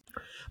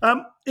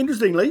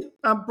 Interestingly,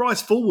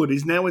 Bryce Fullwood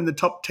is now in the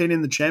top 10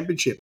 in the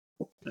championship.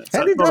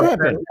 How did that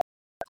happen?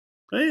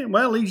 Yeah,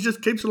 well, he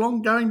just keeps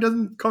along going,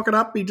 doesn't cock it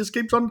up. He just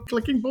keeps on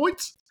collecting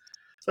points.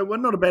 So,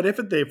 not a bad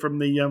effort there from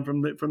the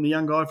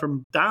young guy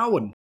from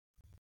Darwin.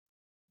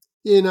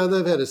 Yeah, no,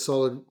 they've had a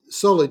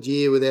solid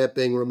year without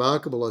being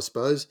remarkable, I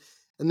suppose,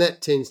 and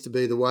that tends to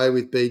be the way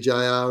with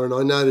BJR. And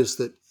I noticed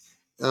that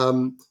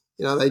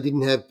they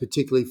didn't have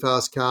particularly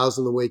fast cars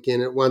on the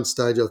weekend. At one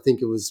stage, I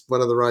think it was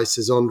one of the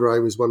races, Andre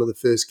was one of the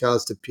first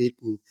cars to pit,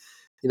 and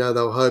they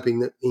were hoping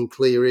that in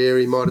clear air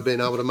he might have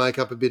been able to make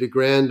up a bit of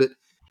ground. But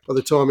by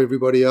the time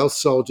everybody else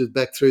soldiered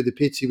back through the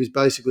pits, he was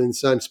basically in the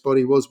same spot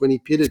he was when he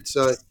pitted.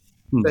 So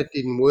that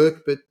didn't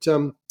work. But,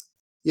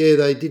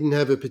 they didn't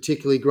have a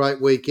particularly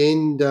great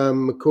weekend.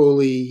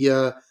 Macaulay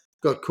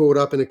got caught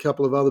up in a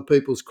couple of other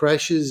people's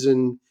crashes,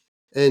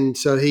 and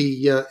so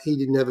he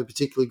didn't have a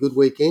particularly good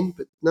weekend.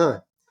 But,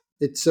 no,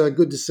 it's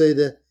good to see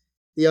the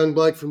young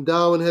bloke from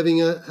Darwin having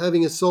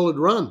a solid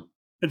run.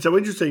 And so,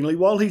 interestingly,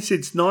 while he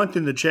sits ninth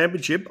in the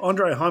championship,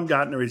 Andre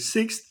Heimgartner is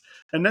sixth,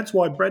 and that's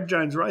why Brad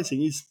Jones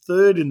Racing is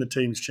third in the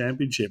team's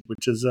championship,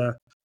 which is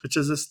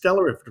a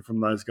stellar effort from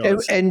those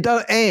guys. And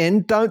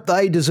don't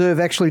they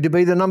deserve actually to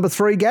be the number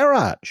 3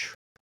 garage?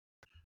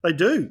 They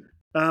do.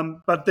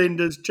 But then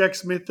does Jack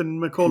Smith and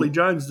Macaulay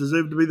Jones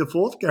deserve to be the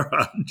 4th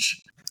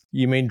garage?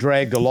 You mean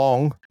dragged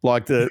along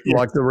like the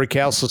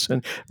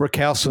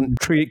recalcitrant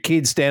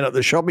kids down at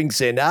the shopping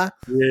centre?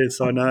 Yes,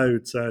 I know.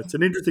 It's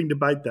an interesting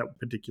debate, that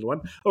particular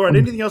one. All right,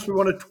 anything else we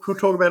want to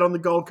talk about on the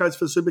Gold Coast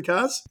for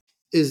Supercars?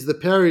 Is the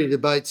parity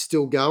debate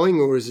still going,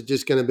 or is it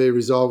just going to be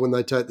resolved when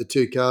they take the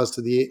 2 cars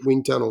to the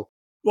wind tunnel?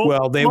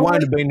 Well, there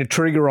won't have been a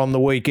trigger on the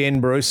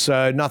weekend, Bruce,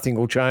 so nothing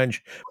will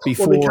change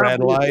before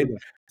Adelaide.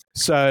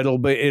 So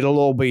it'll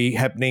all be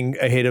happening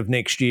ahead of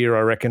next year,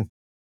 I reckon.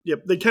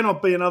 Yep, there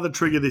cannot be another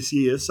trigger this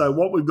year. So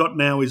what we've got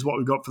now is what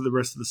we've got for the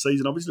rest of the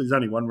season. Obviously, there's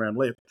only one round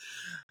left.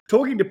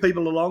 Talking to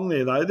people along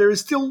there, though, there is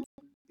still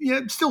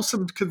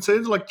some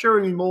concerns. Like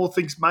Jeremy Moore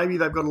thinks maybe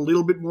they've got a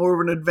little bit more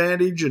of an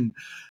advantage, and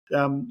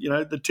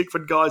the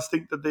Tickford guys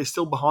think that they're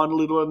still behind a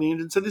little on the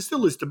engine. So there's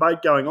still this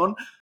debate going on.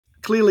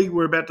 Clearly,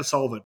 we're about to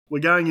solve it.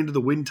 We're going into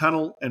the wind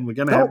tunnel, and we're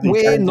going to have these.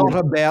 We're not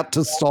about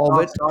to solve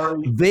it.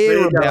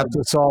 They're about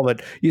to solve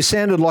it. You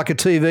sounded like a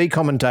TV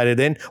commentator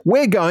then.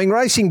 We're going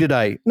racing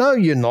today. No,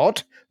 you're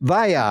not.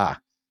 They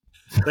are.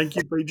 Thank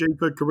you, PG,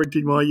 for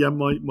correcting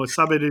my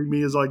sub-editing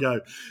me as I go.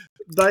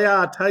 They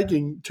are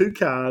taking 2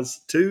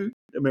 cars to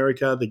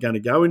America. They're going to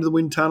go into the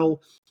wind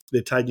tunnel.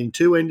 They're taking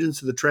 2 engines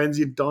to the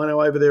transient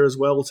dyno over there as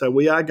well. So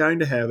we are going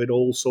to have it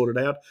all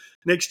sorted out.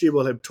 Next year,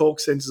 we'll have torque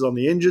sensors on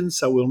the engines,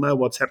 so we'll know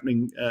what's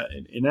happening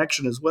in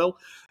action as well.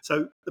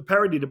 So the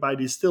parity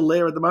debate is still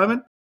there at the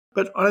moment,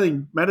 but I don't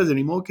think it matters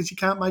anymore because you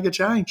can't make a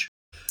change.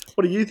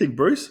 What do you think,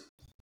 Bruce?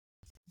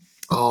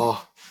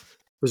 Oh,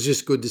 it was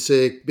just good to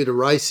see a bit of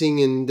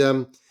racing, and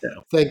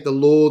thank the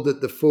Lord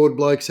that the Ford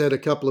blokes had a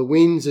couple of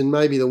wins, and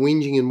maybe the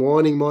whinging and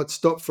whining might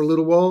stop for a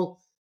little while.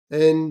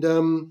 And,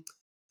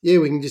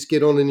 we can just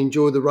get on and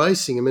enjoy the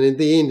racing. I mean, at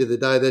the end of the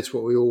day, that's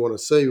what we all want to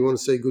see. We want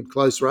to see good,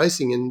 close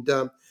racing, and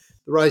the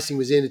racing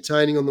was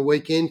entertaining on the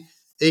weekend,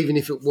 even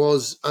if it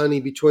was only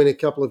between a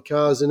couple of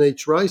cars in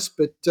each race.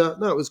 But,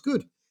 no, it was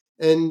good.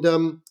 And,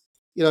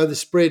 the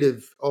spread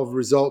of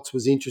results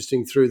was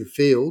interesting through the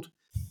field.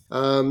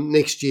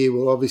 Next year,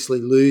 we're obviously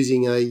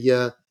losing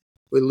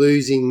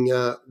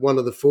one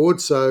of the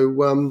Fords,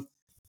 so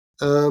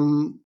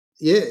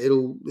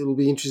it'll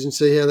be interesting to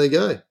see how they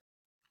go.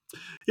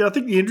 Yeah, I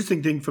think the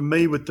interesting thing for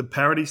me with the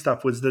parity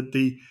stuff was that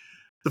the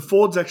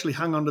Fords actually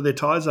hung onto their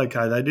tyres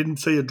okay. They didn't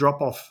see a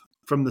drop off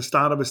from the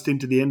start of a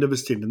stint to the end of a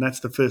stint, and that's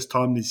the first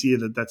time this year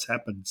that's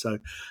happened. So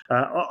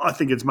I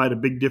think it's made a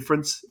big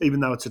difference, even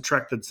though it's a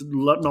track that's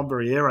not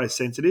very aero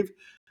sensitive.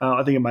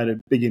 I think it made a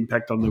big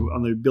impact on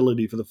the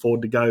ability for the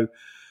Ford to go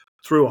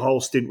through a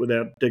whole stint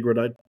without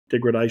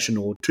degradation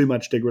or too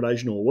much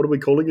degradation, or what are we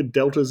calling it?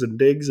 Deltas and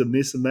degs and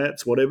this and that,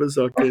 whatever.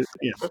 So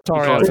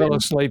sorry, I fell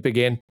asleep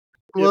again.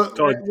 Well,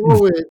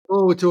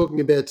 while we're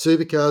talking about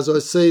supercars, I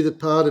see that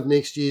part of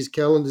next year's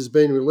calendar has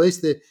been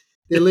released.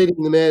 They're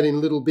letting them out in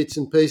little bits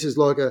and pieces,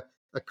 like a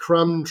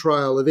crumb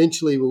trail.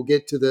 Eventually, we'll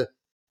get to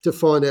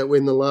find out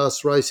when the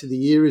last race of the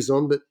year is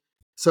on. But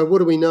so, what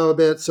do we know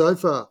about so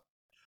far?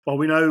 Well,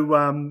 we know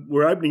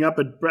we're opening up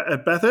at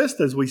Bathurst,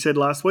 as we said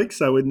last week.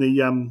 So in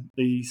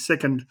the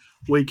second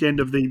weekend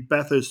of the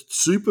Bathurst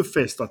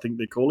Superfest, I think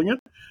they're calling it.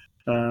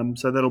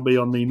 So that'll be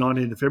on the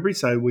 19th of February.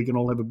 So we can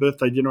all have a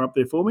birthday dinner up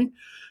there for me.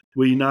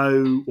 We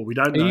know, or we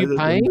don't know. Are you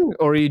paying,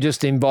 or are you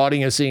just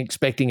inviting us and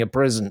expecting a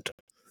present?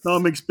 No,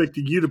 I'm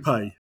expecting you to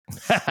pay.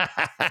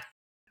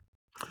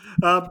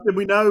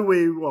 We know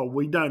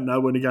we don't know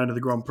when we're going to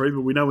the Grand Prix,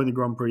 but we know when the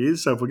Grand Prix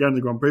is. So if we're going to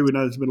the Grand Prix, we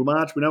know it's middle of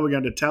March. We know we're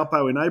going to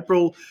Taupo in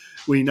April.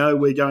 We know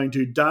we're going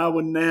to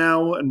Darwin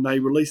now, and they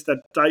released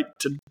that date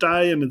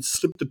today, and it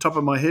slipped the top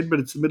of my head, but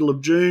it's the middle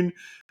of June.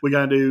 We're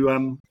going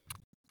to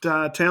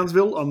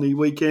Townsville on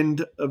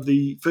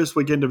the first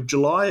weekend of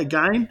July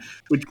again,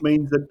 which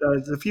means that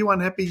there's a few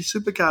unhappy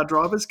supercar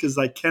drivers because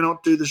they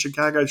cannot do the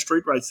Chicago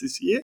street race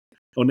this year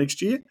or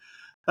next year.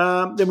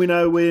 Then we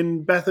know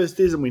when Bathurst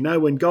is, and we know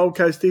when Gold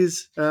Coast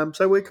is.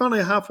 So we're kind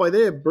of halfway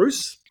there,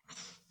 Bruce.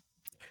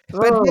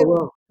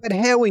 But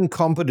how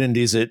incompetent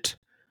is it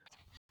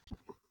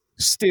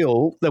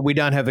still that we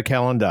don't have a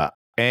calendar?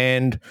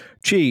 And,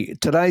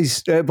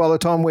 today's, by the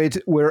time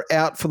we're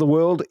out for the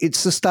world,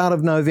 it's the start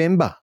of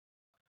November.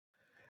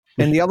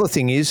 And the other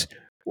thing is,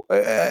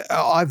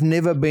 I've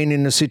never been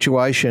in a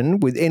situation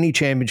with any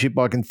championship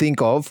I can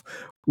think of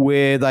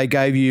where they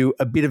gave you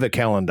a bit of a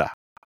calendar.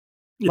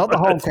 Not the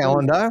whole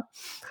calendar,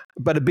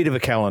 but a bit of a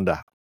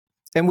calendar.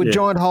 And with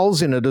giant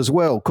holes in it as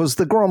well, because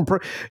the Grand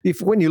Prix,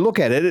 when you look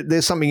at it,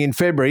 there's something in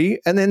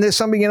February and then there's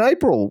something in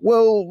April.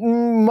 Well,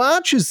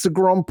 March is the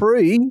Grand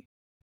Prix.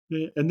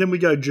 Yeah, and then we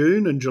go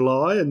June and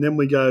July, and then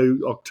we go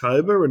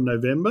October and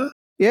November.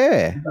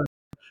 Yeah.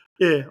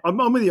 Yeah, I'm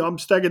with you. I'm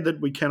staggered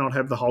that we cannot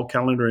have the whole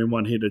calendar in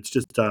one hit. It's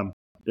just, I don't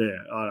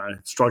know,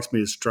 it strikes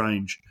me as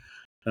strange.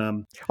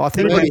 I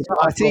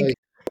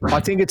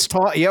think it's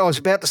time. Yeah, I was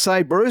about to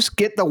say, Bruce,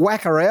 get the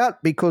whacker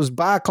out because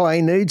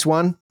Barclay needs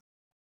one.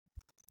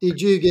 Did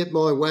you get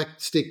my whack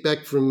stick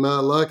back from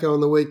Loco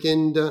on the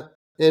weekend,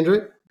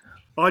 Andrew?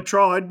 I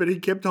tried, but he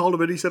kept hold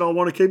of it. He said, I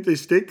want to keep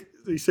this stick.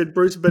 He said,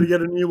 Bruce, better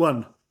get a new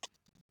one.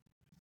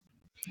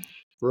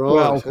 Right.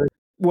 Well,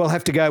 we'll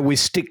have to go with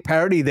stick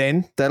parity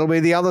then. That'll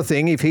be the other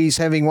thing. If he's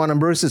having one and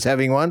Bruce is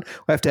having one,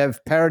 we'll have to have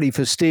parity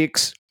for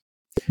sticks.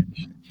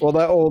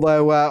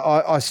 Although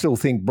I still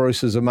think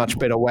Bruce is a much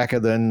better whacker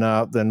than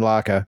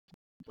Larko.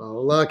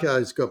 Oh,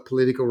 Larko's got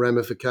political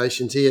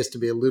ramifications. He has to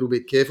be a little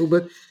bit careful,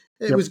 but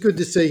it was good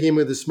to see him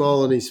with a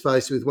smile on his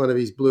face with one of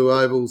his blue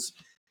ovals,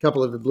 a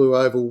couple of the blue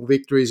oval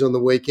victories on the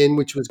weekend,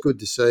 which was good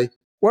to see.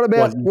 What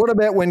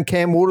about when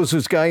Cam Waters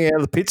was going out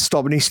of the pit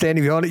stop and he's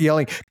standing behind it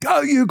yelling,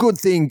 "Go you good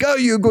thing, go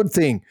you good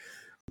thing."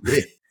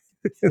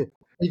 Yeah.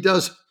 He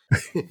does.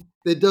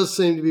 There does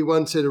seem to be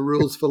one set of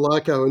rules for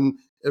Larko and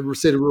a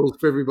set of rules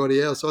for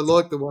everybody else. I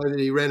like the way that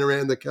he ran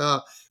around the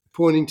car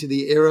pointing to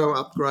the aero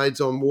upgrades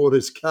on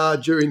Waters' car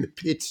during the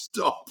pit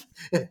stop.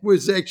 It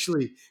was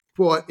actually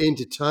quite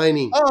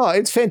entertaining. Oh,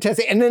 it's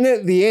fantastic. And then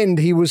at the end,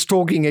 he was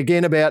talking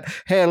again about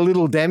how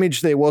little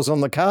damage there was on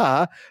the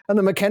car, and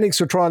the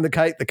mechanics were trying to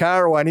take the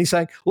car away, and he's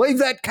saying, "Leave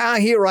that car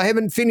here, I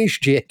haven't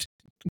finished yet."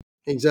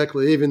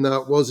 Exactly, even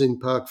though it was in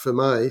Parc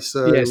Fermé.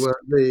 So yes.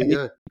 There you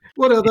go.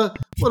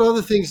 What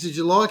other things did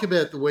you like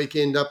about the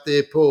weekend up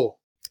there, Paul?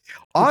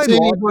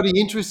 Anybody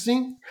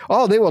interesting?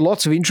 Oh, there were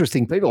lots of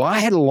interesting people. I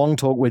had a long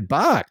talk with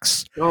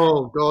Barks.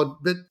 Oh, God.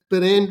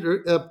 But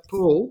Andrew,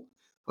 Paul,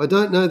 I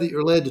don't know that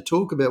you're allowed to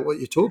talk about what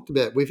you talked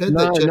about. We've had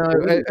that chat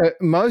already.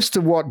 Most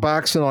of what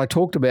Barks and I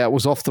talked about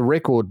was off the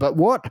record. But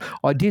what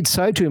I did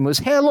say to him was,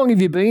 how long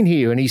have you been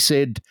here? And he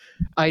said,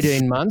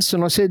 18 months.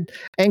 And I said,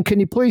 and can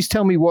you please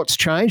tell me what's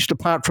changed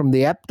apart from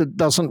the app that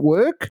doesn't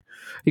work?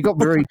 He got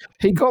very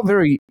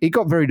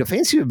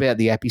defensive about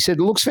the app. He said,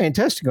 it looks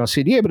fantastic. I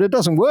said, yeah, but it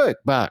doesn't work,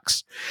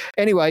 Barks.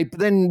 Anyway,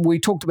 then we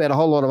talked about a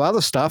whole lot of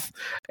other stuff.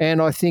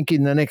 And I think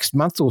in the next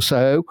month or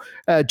so,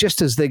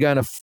 just as they're going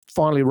to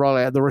finally roll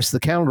out the rest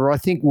of the calendar, I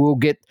think we'll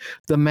get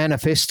the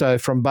manifesto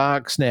from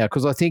Barks now,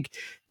 because I think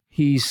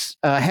he's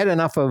had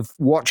enough of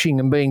watching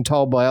and being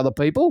told by other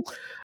people.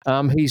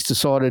 He's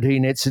decided he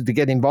needs to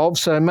get involved.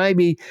 So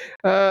maybe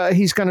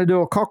he's going to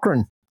do a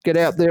Cochrane, get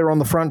out there on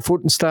the front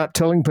foot and start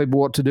telling people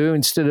what to do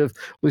instead of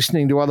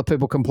listening to other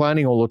people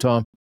complaining all the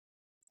time.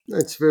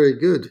 That's very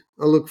good.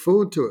 I look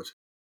forward to it.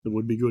 It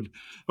would be good.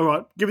 All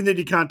right, given that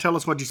you can't tell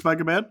us what you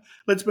spoke about,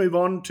 let's move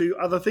on to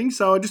other things.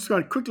 So I'm just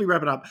going to quickly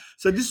wrap it up.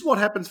 So this is what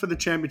happens for the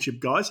championship,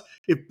 guys.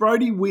 If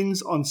Brodie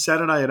wins on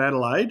Saturday at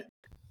Adelaide,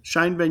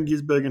 Shane Van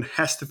Gisbergen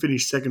has to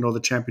finish second or the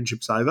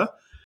championship's over.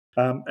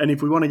 And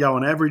if we want to go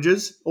on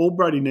averages, all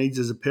Brodie needs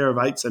is a pair of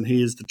 8s and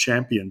he is the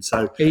champion.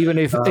 So even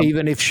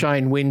if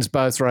Shane wins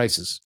both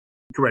races.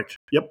 Correct.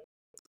 Yep.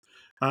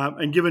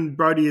 And given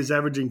Brodie is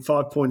averaging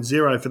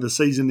 5.0 for the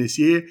season this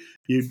year,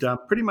 you'd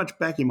pretty much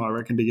back him, I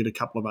reckon, to get a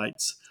couple of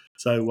 8s.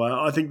 So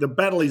I think the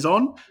battle is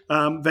on.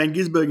 Van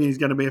Gisbergen is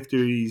going to have to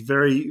do his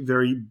very,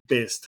 very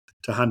best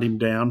to hunt him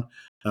down.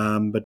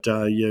 But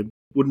you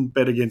wouldn't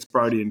bet against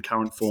Brodie in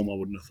current form, I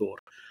wouldn't have thought.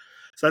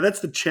 So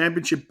that's the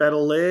championship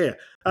battle there.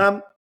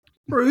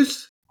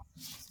 Bruce,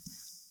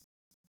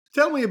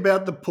 tell me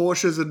about the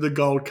Porsches at the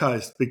Gold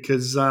Coast,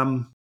 because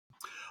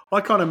I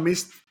kind of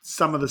missed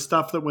some of the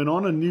stuff that went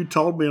on, and you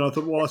told me, and I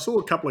thought, well, I saw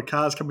a couple of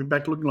cars coming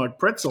back looking like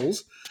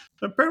pretzels.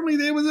 Apparently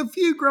there was a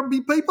few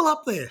grumpy people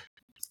up there.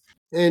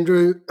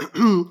 Andrew,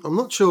 I'm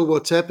not sure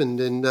what's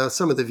happened, and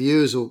some of the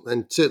viewers,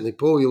 and certainly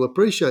Paul, you'll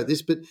appreciate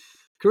this, but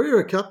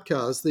Carrera Cup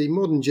cars, the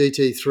modern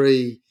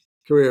GT3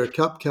 Carrera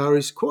Cup car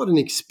is quite an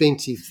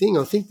expensive thing.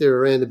 I think they're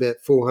around about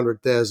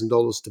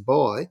 $400,000 to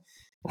buy,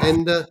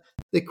 and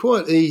they're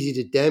quite easy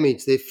to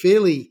damage.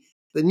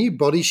 The new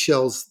body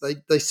shells,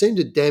 they seem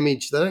to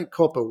damage. They don't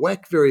cop a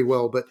whack very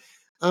well. But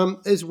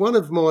as one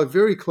of my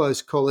very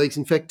close colleagues,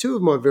 in fact, two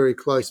of my very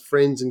close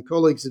friends and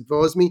colleagues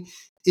advised me,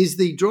 is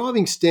the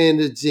driving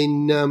standards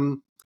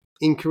in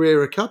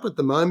Carrera Cup at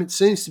the moment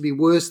seems to be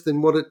worse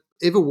than what it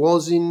ever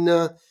was in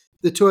the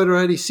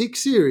Toyota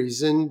 86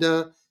 series. And,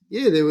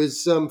 there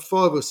was 5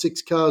 or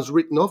 6 cars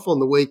written off on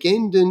the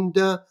weekend and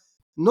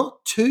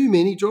not too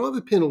many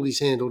driver penalties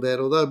handled out,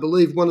 although I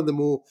believe one of the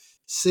more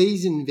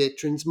seasoned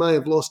veterans may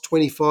have lost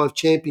 25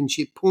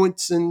 championship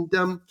points and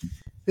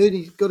heard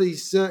he got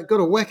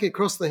a whack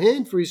across the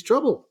hand for his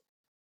trouble.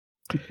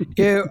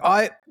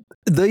 Yeah,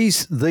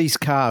 these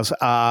cars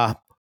are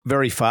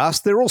very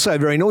fast. They're also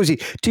very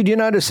noisy. Did you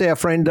notice our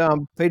friend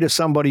Peter,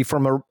 somebody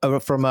from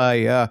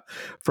a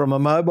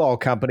mobile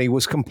company,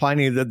 was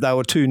complaining that they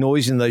were too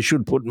noisy and they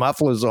should put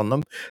mufflers on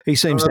them? He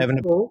seems to have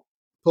Paul?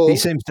 He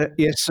seems to.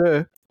 Yes,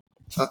 sir.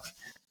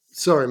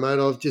 Sorry, mate.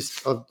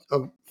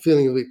 I'm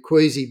feeling a bit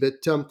queasy, but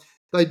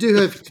they do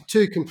have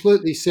 2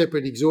 completely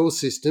separate exhaust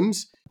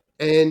systems,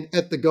 and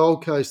at the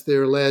Gold Coast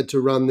they're allowed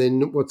to run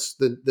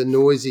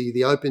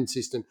the open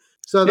system.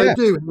 So they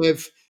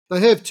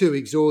have 2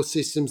 exhaust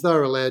systems.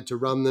 They're allowed to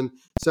run them.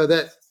 So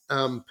that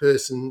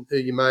person who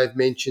you may have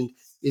mentioned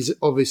is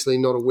obviously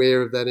not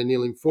aware of that and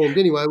ill-informed.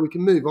 Anyway, we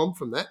can move on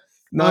from that.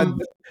 No,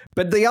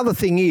 but the other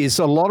thing is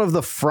a lot of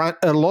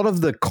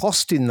the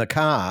cost in the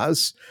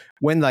cars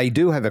when they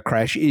do have a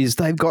crash is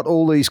they've got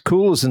all these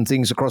coolers and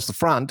things across the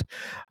front,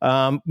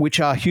 which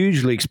are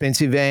hugely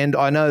expensive. And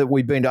I know that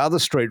we've been to other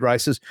street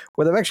races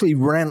where they've actually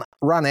run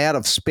out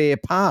of spare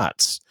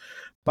parts.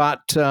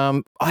 But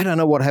I don't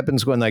know what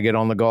happens when they get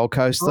on the Gold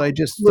Coast. They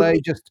just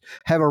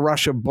have a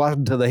rush of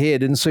blood to the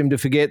head and seem to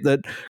forget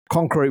that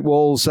concrete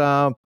walls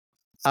are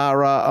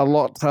a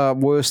lot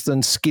worse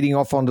than skidding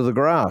off onto the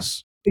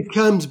grass. It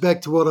comes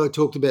back to what I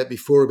talked about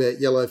before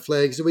about yellow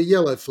flags. There were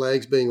yellow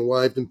flags being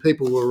waved and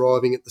people were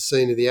arriving at the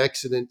scene of the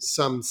accident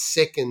some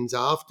seconds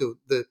after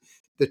the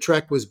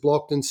track was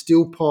blocked and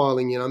still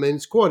piling in. I mean,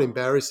 it's quite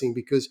embarrassing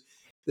because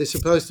there's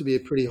supposed to be a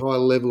pretty high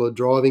level of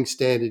driving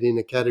standard in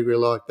a category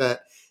like that.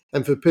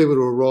 And for people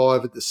to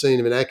arrive at the scene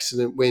of an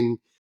accident when,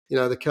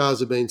 the cars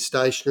have been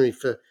stationary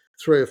for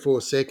 3 or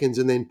 4 seconds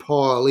and then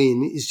pile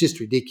in is just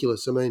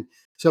ridiculous. I mean,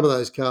 some of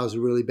those cars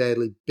are really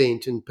badly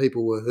bent and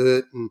people were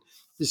hurt, and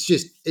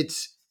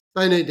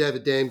they need to have a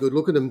damn good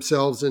look at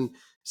themselves, and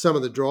some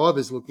of the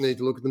drivers need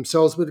to look at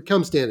themselves, but it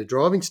comes down to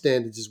driving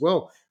standards as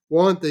well.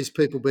 Why aren't these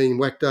people being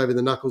whacked over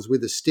the knuckles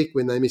with a stick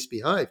when they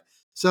misbehave?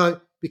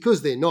 So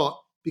because they're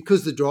not,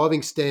 because the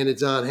driving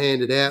standards aren't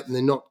handed out and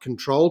they're not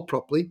controlled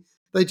properly,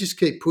 they just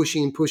keep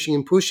pushing and pushing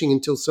and pushing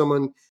until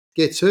someone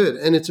gets hurt.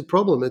 And it's a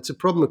problem. It's a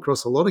problem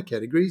across a lot of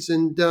categories,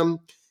 and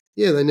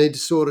they need to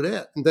sort it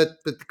out. But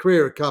the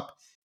Carrera Cup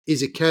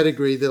is a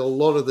category that a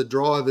lot of the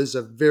drivers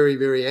are very,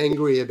 very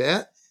angry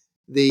about.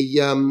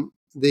 The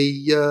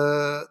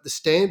the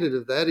standard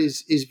of that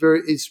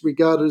is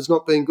regarded as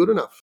not being good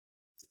enough.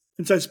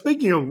 And so,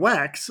 speaking of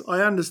whacks,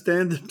 I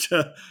understand that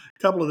a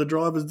couple of the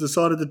drivers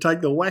decided to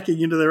take the whacking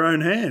into their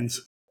own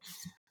hands.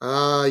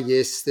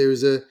 Yes, there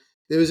was a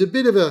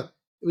bit of a.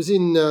 It was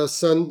in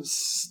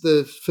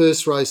the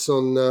first race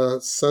on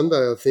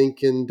Sunday, I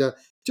think, and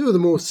two of the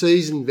more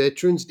seasoned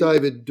veterans,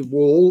 David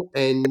Wall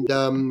and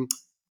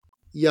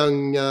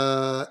young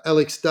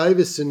Alex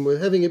Davison, were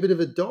having a bit of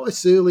a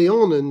dice early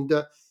on,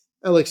 and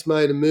Alex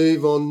made a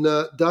move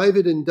on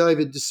David, and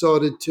David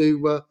decided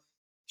to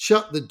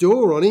shut the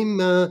door on him.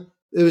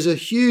 There was a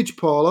huge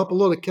pile up. A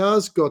lot of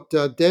cars got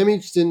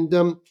damaged, and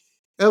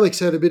Alex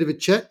had a bit of a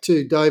chat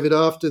to David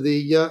after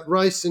the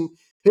race, and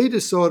he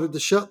decided to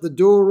shut the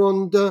door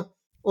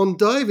on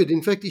David.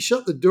 In fact, he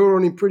shut the door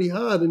on him pretty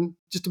hard and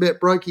just about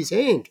broke his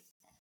hand.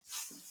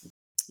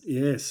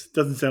 Yes,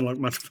 doesn't sound like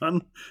much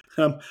fun.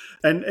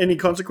 And any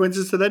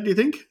consequences to that, do you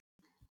think?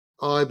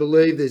 I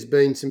believe there's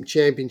been some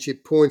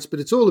championship points, but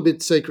it's all a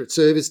bit Secret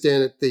Service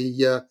down at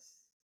the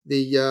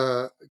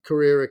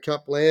Carrera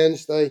Cup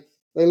Lounge. They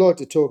like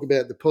to talk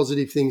about the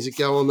positive things that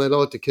go on. They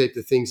like to keep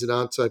the things that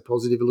aren't so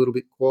positive a little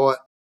bit quiet.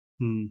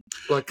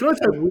 Like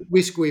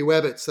Whisky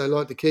Wabbits, they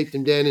like to keep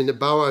them down in the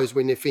burrows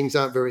when their things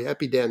aren't very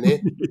happy down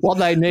there. What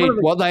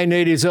they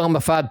need is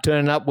Elmer Fudd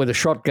turning up with a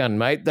shotgun,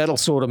 mate. That'll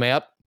sort them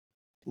out.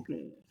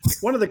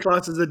 One of the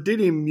classes that did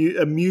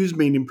amuse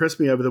me and impress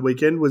me over the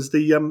weekend was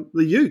the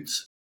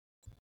Utes.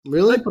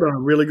 Really? They put on a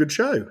really good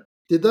show.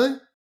 Did they?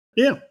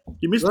 Yeah.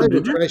 You missed them,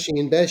 did you? Crashing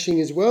and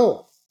bashing as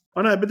well.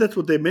 I know, but that's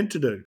what they're meant to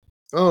do.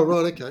 Oh,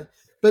 right, okay.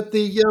 But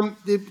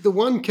the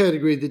one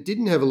category that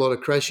didn't have a lot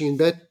of crashing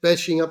and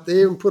bashing up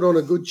there and put on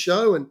a good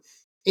show and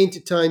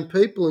entertained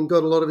people and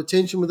got a lot of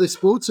attention with the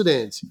sports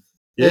sedans.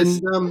 Yes.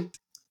 And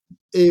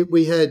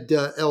we had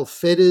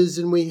Alfetas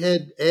and we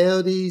had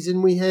Audis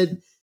and we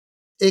had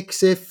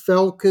XF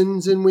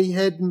Falcons and we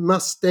had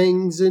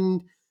Mustangs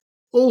and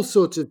all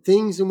sorts of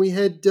things. And we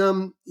had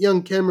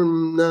young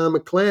Cameron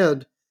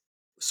McLeod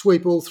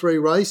sweep all three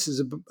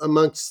races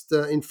amongst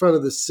in front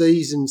of the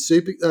seasoned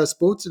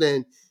sports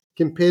sedan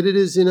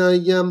competitors in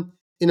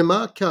a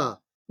marked car,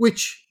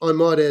 which I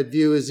might add,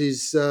 viewers,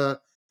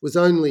 was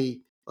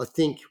only, I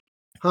think,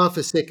 half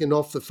a second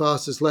off the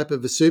fastest lap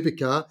of a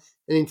supercar,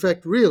 and in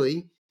fact,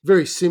 really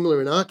very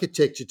similar in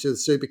architecture to the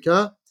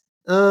supercar,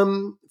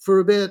 for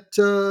about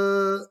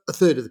a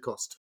third of the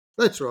cost.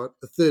 That's right,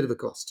 a third of the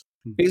cost.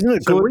 Isn't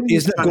it good?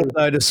 Isn't it good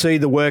though to see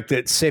the work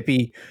that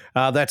Seppi?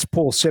 That's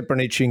Paul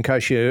Sepranich. In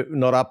case you're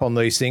not up on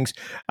these things,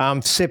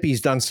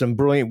 Seppi's done some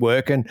brilliant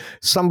work, and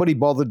somebody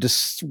bothered to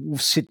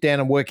sit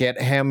down and work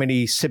out how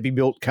many Seppi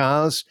built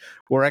cars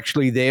were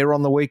actually there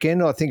on the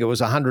weekend. I think it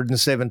was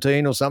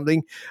 117 or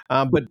something,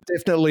 but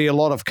definitely a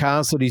lot of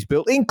cars that he's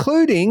built,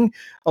 including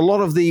a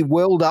lot of the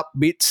weld up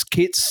bits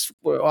kits.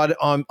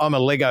 I'm a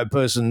Lego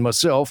person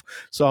myself,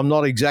 so I'm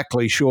not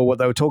exactly sure what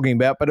they were talking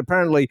about, but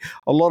apparently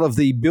a lot of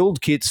the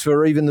build kits for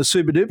even the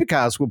Super Duper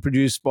cars were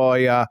produced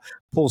by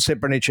Paul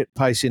Sepranich at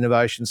Pace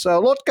Innovation. So a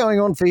lot going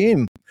on for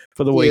him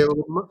for the week. Yeah,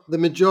 well, the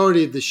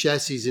majority of the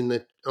chassis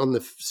on the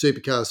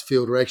supercars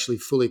field are actually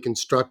fully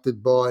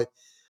constructed by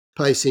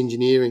Pace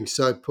Engineering.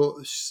 So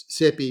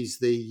Seppi's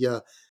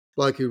the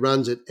bloke who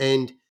runs it.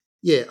 And,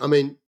 yeah, I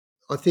mean,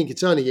 I think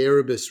it's only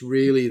Erebus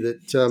really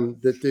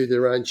that do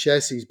their own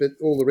chassis, but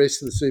all the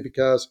rest of the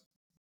supercars,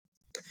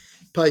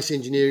 Pace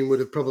Engineering would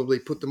have probably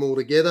put them all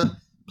together,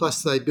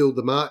 plus they build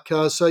the marked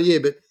cars. So, yeah,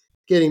 but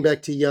getting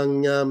back to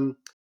young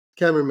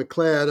Cameron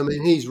McLeod, I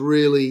mean, he's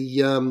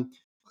really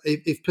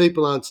if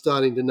people aren't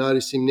starting to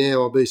notice him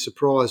now, I'll be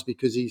surprised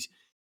because he's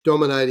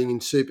dominating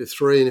in Super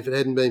 3, and if it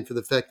hadn't been for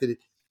the fact that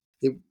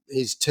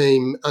his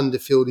team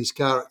underfilled his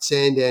car at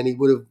Sandown, he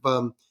would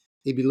have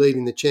he'd be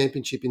leading the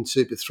championship in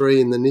Super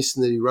 3 in the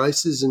Nissan that he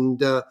races,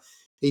 and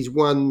he's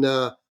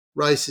won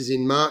races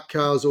in marked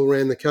cars all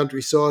around the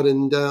countryside,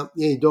 and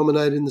he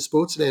dominated in the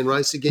sports sedan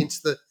race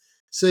against the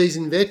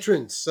seasoned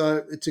veterans.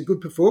 So it's a good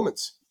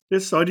performance.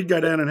 Yes, I did go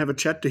down and have a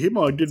chat to him.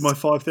 I did my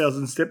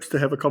 5,000 steps to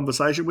have a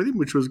conversation with him,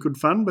 which was good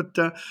fun. But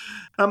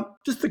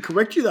just to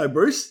correct you though,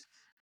 Bruce,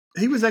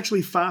 he was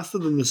actually faster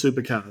than the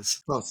supercars.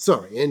 Oh,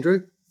 sorry,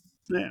 Andrew.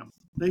 Yeah,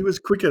 he was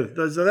quicker.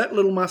 So that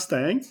little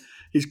Mustang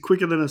is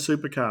quicker than a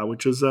supercar,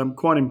 which is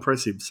quite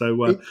impressive.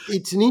 So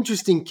it's an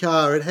interesting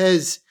car. It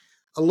has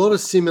a lot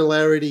of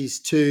similarities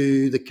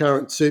to the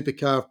current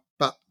supercar,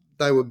 but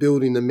they were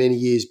building them many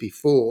years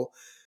before.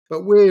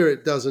 But where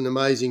it does an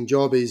amazing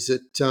job is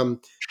it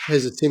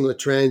has a similar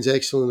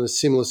transaxle and a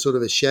similar sort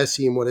of a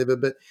chassis and whatever,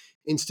 but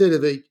instead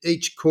of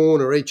each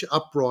corner, each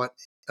upright,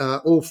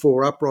 all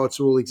four uprights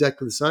are all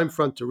exactly the same,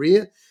 front to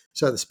rear.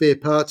 So the spare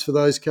parts for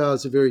those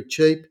cars are very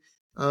cheap,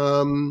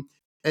 and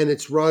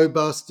it's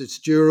robust, it's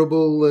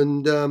durable,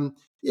 and,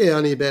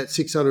 only about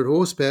 600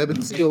 horsepower, but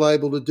it's still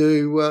able to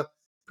do a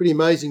pretty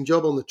amazing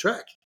job on the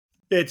track.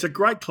 Yeah, it's a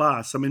great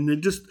class. I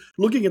mean, just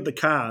looking at the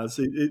cars,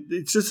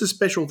 it's just a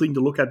special thing to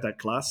look at, that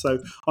class. So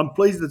I'm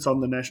pleased it's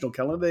on the national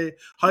calendar. They're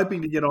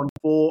hoping to get on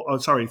 5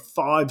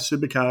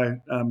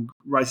 supercar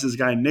races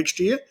again next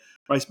year.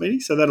 race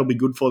meetings. So that'll be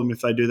good for them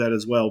if they do that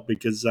as well,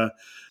 because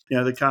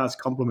the cars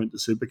complement the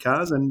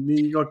supercars, and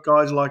you got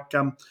guys like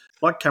Cameron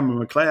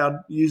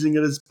McLeod using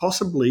it as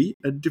possibly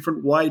a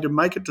different way to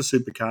make it to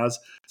supercars,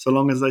 so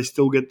long as they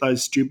still get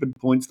those stupid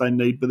points they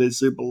need for their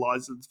super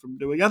license from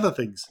doing other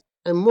things.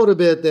 And what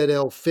about that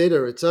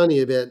Alfetta? It's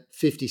only about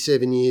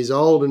 57 years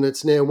old, and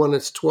it's now won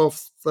its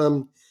 12th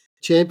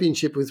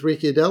championship with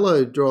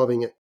Ricciardello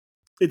driving it.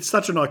 It's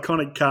such an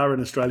iconic car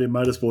in Australian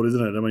motorsport,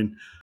 isn't it? I mean,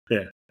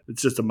 yeah,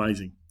 it's just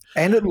amazing.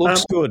 And it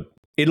looks good.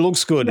 It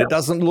looks good. Yeah. It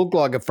doesn't look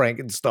like a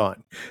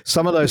Frankenstein.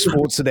 Some of those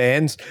sports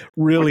sedans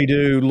really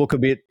do look a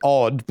bit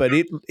odd, but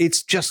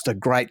it's just a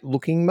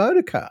great-looking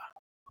motor car.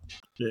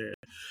 Yeah.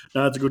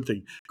 No, it's a good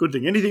thing. Good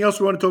thing. Anything else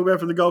we want to talk about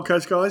from the Gold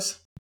Coast, guys?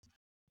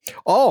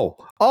 Oh,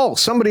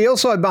 somebody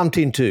else I bumped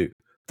into,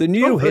 the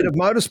new head of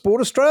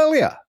Motorsport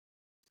Australia.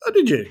 Oh,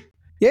 did you?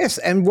 Yes,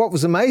 and what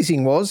was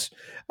amazing was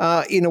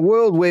in a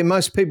world where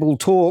most people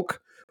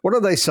talk, what do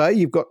they say?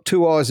 You've got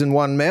two eyes and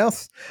one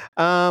mouth.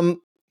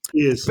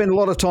 Yes. Spent a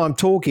lot of time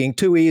talking,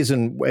 two ears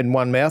and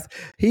one mouth.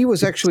 He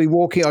was actually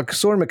walking. I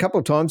saw him a couple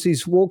of times.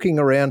 He's walking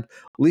around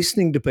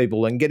listening to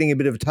people and getting a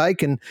bit of a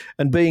take and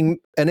being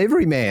an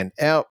everyman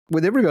out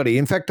with everybody.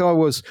 In fact, I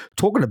was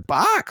talking to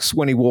Barks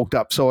when he walked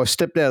up, so I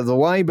stepped out of the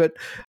way. But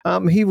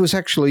he was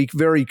actually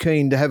very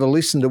keen to have a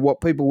listen to what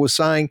people were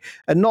saying,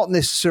 and not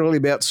necessarily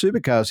about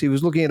supercars. He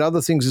was looking at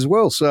other things as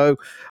well. So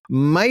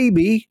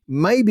maybe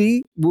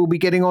we'll be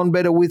getting on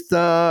better with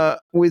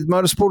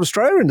Motorsport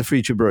Australia in the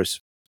future,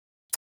 Bruce.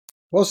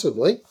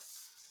 Possibly.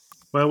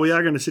 Well, we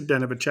are going to sit down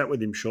and have a chat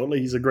with him shortly.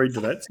 He's agreed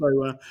to that.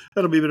 So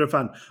that'll be a bit of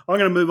fun. I'm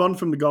going to move on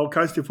from the Gold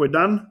Coast if we're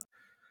done.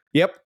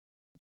 Yep.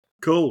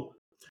 Cool.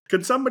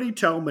 Can somebody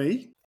tell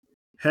me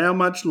how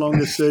much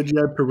longer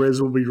Sergio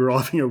Perez will be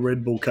driving a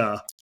Red Bull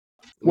car?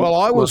 Well,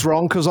 I was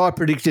wrong because I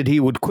predicted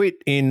he would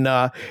quit in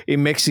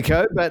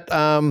Mexico, but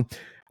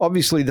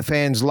obviously the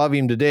fans love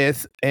him to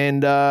death,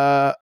 and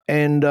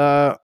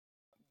it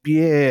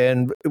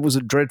was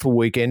a dreadful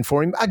weekend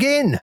for him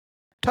again.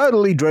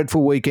 Totally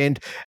dreadful weekend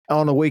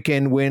on a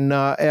weekend when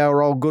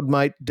our old good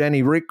mate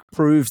Danny Rick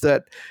proved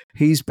that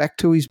he's back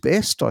to his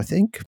best, I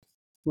think.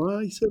 Well,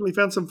 he certainly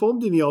found some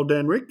form in the old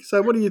Dan Rick.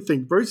 So what do you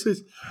think, Bruce?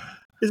 Is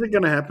it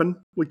going to happen?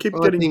 We keep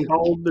getting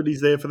told that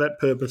he's there for that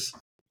purpose.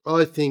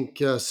 I think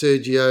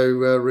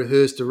Sergio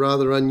rehearsed a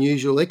rather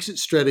unusual exit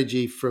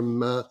strategy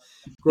from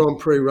Grand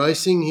Prix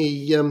racing.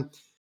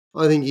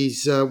 I think he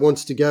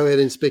wants to go out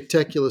in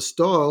spectacular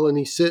style, and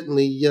he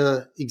certainly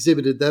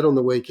exhibited that on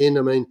the weekend.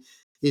 I mean,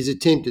 his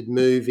attempted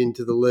move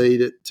into the lead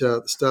at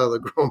the start of the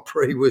Grand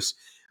Prix was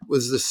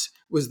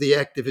the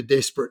act of a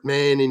desperate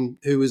man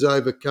who was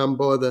overcome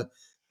by the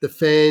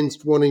fans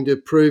wanting to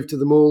prove to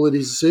them all that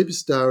he's a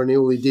superstar, and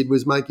all he did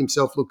was make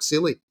himself look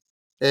silly.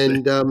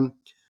 And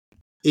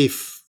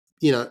if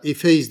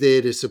he's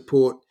there to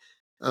support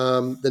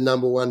the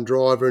number one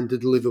driver and to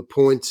deliver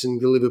points and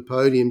deliver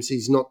podiums,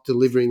 he's not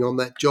delivering on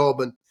that job.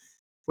 And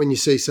when you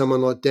see someone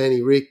like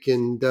Danny Rick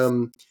and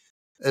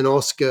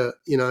Oscar,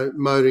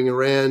 motoring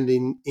around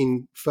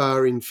in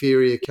far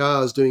inferior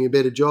cars doing a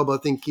better job, I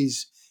think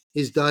his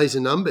days are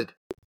numbered.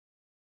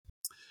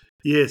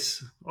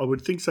 Yes, I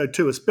would think so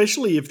too,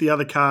 especially if the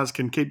other cars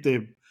can keep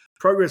their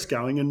progress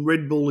going and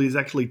Red Bull is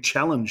actually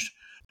challenged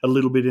a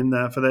little bit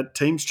for that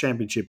team's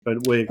championship. But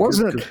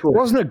wasn't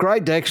it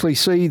great to actually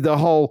see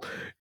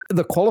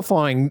the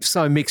qualifying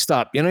so mixed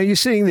up? You're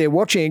sitting there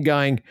watching it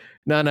going,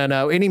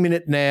 no, any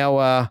minute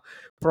now,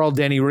 poor old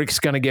Danny Rick's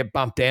going to get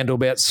bumped down to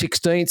about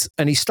 16th,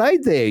 and he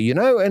stayed there,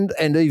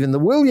 and even the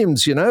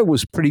Williams,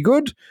 was pretty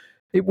good.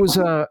 It was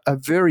a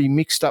very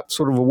mixed up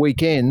sort of a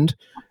weekend.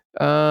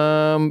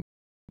 I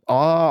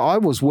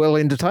was well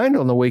entertained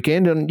on the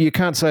weekend, and you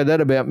can't say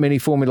that about many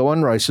Formula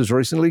One races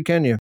recently,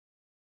 can you?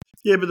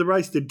 Yeah, but the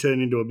race did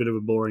turn into a bit of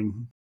a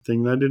boring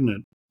thing, though, didn't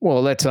it?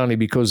 Well, that's only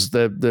because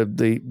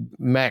the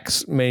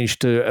Max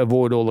managed to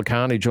avoid all the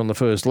carnage on the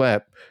first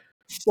lap.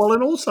 Well,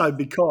 and also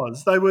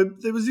because there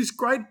was this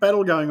great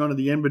battle going on at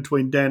the end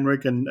between Dan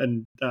Rick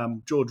and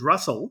George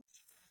Russell,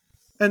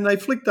 and they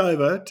flicked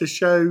over to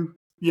show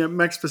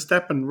Max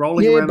Verstappen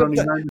rolling around on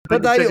his own.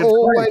 But they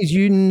always,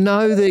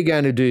 they're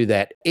going to do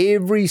that.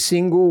 Every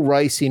single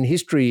race in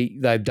history,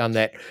 they've done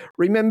that.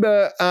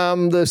 Remember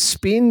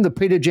the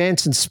Peter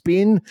Jansen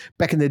spin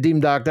back in the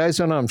dim, dark days?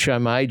 I know I'm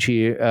showing my age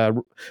here,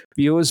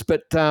 viewers,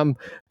 but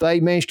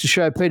they managed to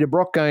show Peter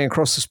Brock going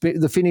across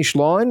the finish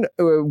line,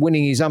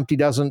 winning his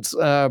umpty-dozenth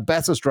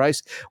Bathurst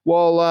race,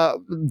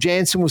 while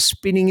Jansen was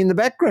spinning in the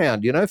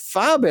background.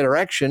 Far better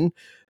action.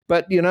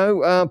 But,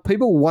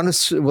 people want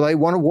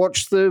to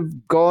watch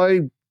the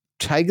guy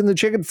taking the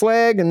checkered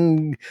flag,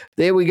 and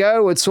there we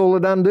go. It's all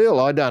a done deal.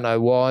 I don't know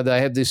why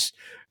they have this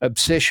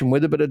obsession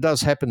with it, but it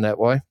does happen that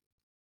way.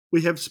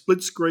 We have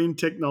split screen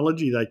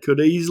technology. They could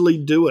easily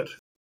do it.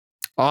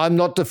 I'm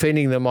not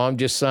defending them. I'm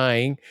just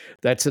saying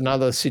that's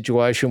another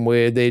situation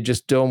where they're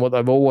just doing what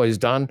they've always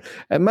done,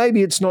 and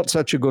maybe it's not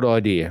such a good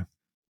idea.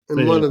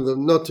 And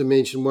not to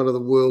mention one of the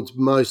world's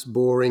most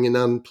boring and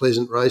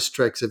unpleasant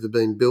racetracks ever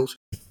been built.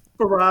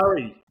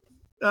 Ferrari.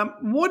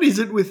 What is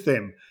it with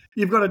them?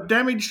 you've got a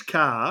damaged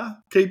car,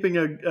 keeping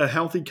a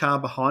healthy car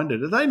behind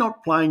it. Are they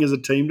not playing as a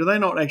team? Do they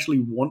not actually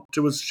want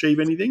to achieve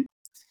anything?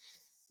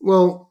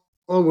 Well,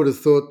 I would have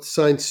thought the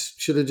Saints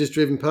should have just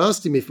driven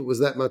past him if it was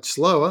that much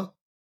slower.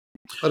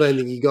 I don't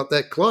think he got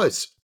that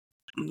close.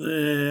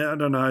 I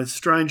don't know. It's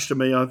strange to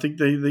me. I think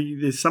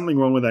there's something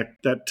wrong with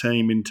that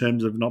team in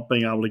terms of not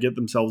being able to get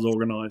themselves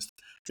organised.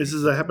 This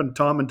has happened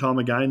time and time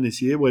again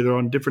this year, where they're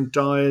on different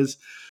tyres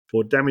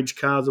or damaged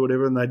cars or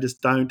whatever, and they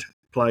just don't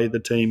play the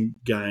team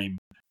game.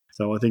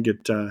 So I think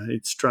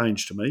it's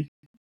strange to me.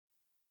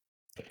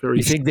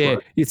 You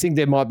think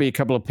there might be a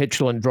couple of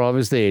petulant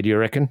drivers there? Do you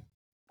reckon?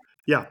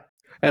 Yeah.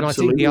 And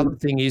absolutely. I think the other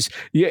thing is,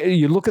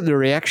 you look at the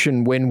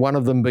reaction when one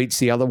of them beats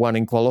the other one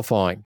in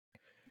qualifying.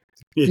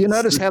 Yes. You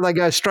notice how they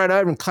go straight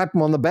over and clap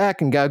them on the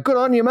back and go, "Good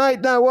on you,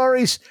 mate, no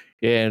worries."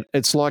 Yeah,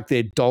 it's like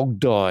their dog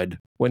died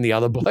when the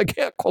other bloke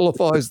out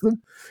qualifies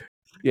them.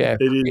 Yeah.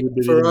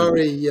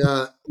 Ferrari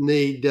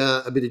need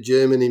a bit of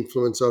German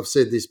influence. I've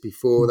said this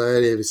before. They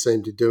don't ever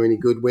seem to do any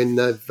good when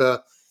they've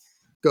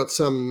got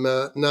some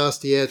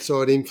nasty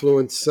outside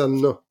influence,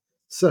 some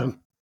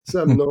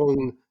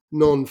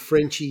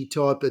non-Frenchy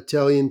type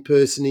Italian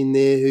person in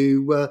there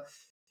who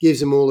gives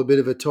them all a bit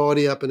of a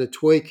tidy up and a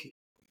tweak.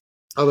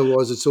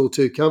 Otherwise, it's all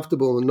too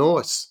comfortable and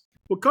nice.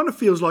 Well, it kind of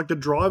feels like the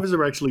drivers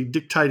are actually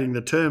dictating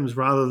the terms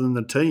rather than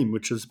the team,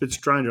 which is a bit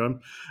strange. I'm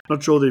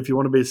not sure that if you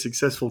want to be a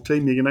successful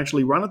team, you can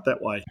actually run it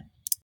that way.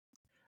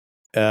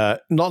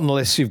 Not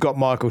unless you've got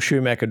Michael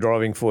Schumacher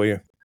driving for you.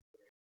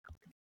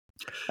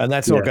 And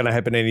that's not going to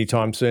happen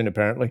anytime soon,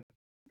 apparently.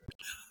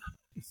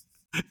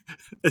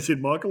 Is it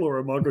Michael or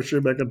a Michael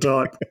Schumacher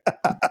type?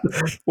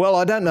 Well,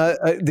 I don't know.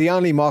 The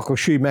only Michael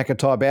Schumacher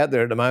type out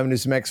there at the moment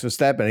is Max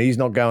Verstappen. He's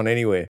not going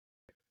anywhere.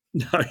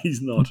 No,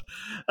 he's not.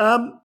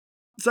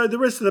 So the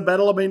rest of the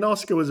battle, I mean,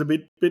 Oscar was a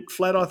bit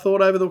flat, I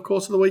thought, over the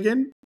course of the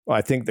weekend.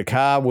 I think the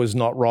car was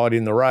not right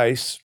in the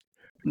race.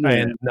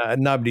 Yeah.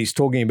 And nobody's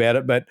talking about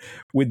it, but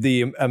with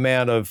the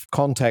amount of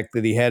contact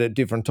that he had at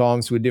different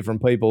times with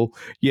different people,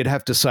 you'd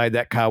have to say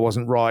that car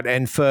wasn't right.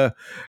 And for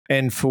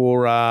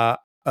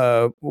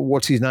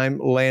what's his name,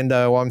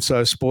 Lando, I'm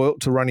so spoilt,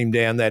 to run him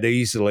down that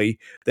easily,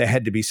 there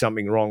had to be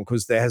something wrong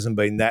because there hasn't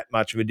been that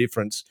much of a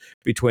difference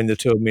between the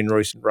two of them in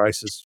recent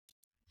races.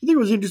 I think it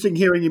was interesting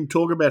hearing him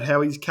talk about how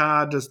his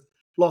car just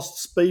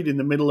lost speed in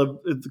the middle of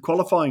the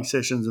qualifying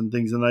sessions and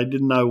things, and they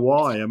didn't know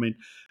why. I mean,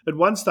 at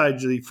one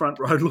stage, the front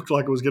row looked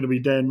like it was going to be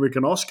Dan, Rick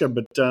and Oscar,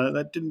 but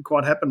that didn't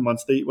quite happen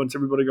once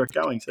everybody got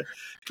going. So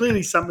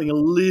clearly something a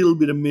little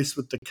bit amiss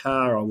with the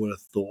car, I would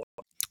have thought.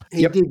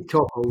 He did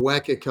cop a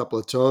whack a couple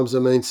of times. I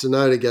mean,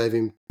 Tsunoda gave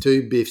him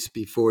 2 biffs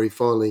before he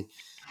finally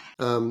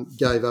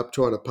gave up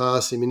trying to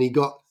pass him, and he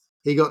got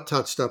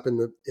touched up in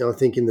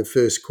the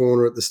first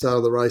corner at the start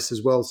of the race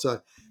as well. So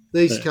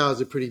these cars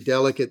are pretty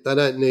delicate. They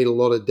don't need a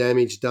lot of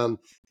damage done.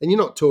 And you're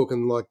not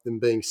talking like them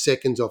being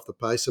seconds off the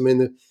pace. I mean,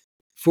 the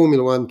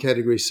Formula One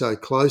category is so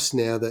close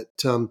now that,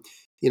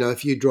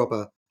 if you drop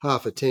a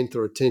half a tenth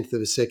or a tenth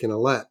of a second a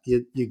lap,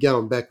 you're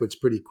going backwards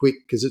pretty quick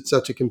because it's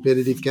such a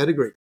competitive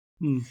category.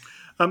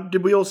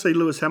 Did we all see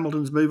Lewis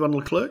Hamilton's move on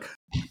Leclerc?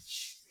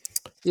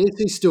 Yes,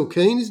 he's still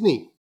keen, isn't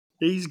he?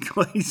 He's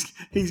got his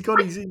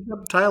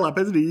tail up,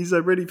 hasn't he? He's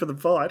ready for the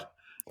fight.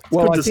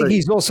 Well, I think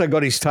he's also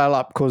got his tail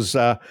up because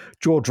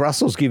George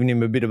Russell's given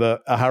him a bit of a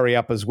hurry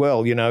up as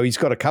well. You know, he's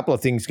got a couple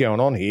of things going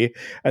on here.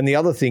 And the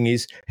other thing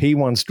is he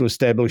wants to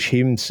establish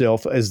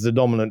himself as the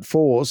dominant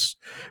force.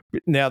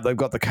 Now they've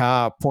got the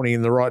car pointing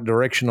in the right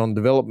direction on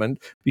development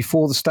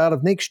before the start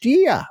of next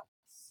year.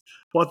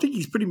 Well, I think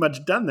he's pretty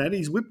much done that.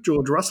 He's whipped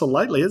George Russell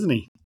lately, hasn't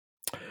he?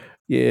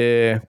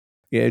 Yeah.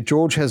 Yeah,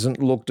 George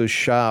hasn't looked as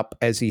sharp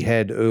as he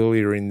had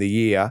earlier in the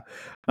year.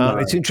 No.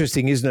 It's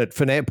interesting, isn't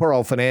it? Poor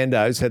old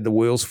Fernando's had the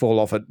wheels fall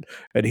off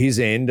at his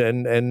end,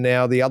 and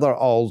now the other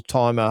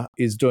old-timer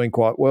is doing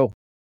quite well.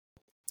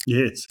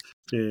 Yes.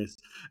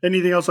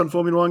 Anything else on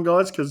Formula One,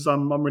 guys? Because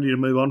I'm ready to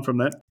move on from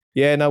that.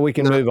 Yeah, no, we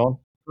can move on.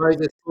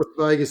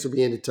 Vegas will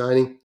be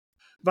entertaining.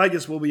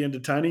 Vegas will be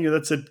entertaining.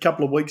 That's a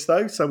couple of weeks,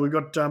 though. So we've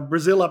got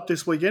Brazil up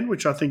this weekend,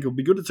 which I think will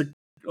be good.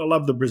 I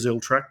love the Brazil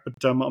track, but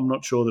I'm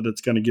not sure that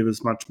it's going to give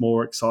us much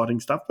more exciting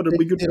stuff. But it'll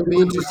be good. It'll be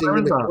interesting.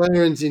 The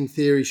McLarens, in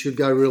theory, should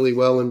go really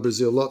well in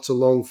Brazil. Lots of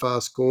long,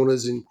 fast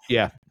corners in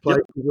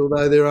places,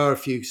 although there are a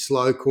few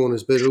slow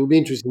corners. But it'll be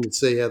interesting to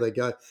see how they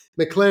go.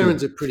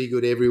 McLarens are pretty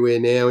good everywhere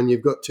now, and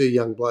you've got 2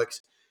 young blokes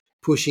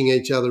pushing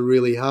each other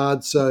really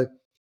hard. So,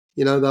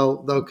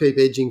 they'll keep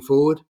edging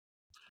forward.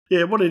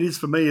 Yeah, what it is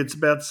for me, it's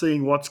about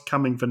seeing what's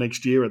coming for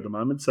next year at the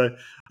moment. So I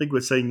think we're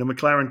seeing the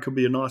McLaren could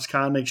be a nice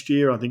car next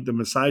year. I think the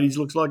Mercedes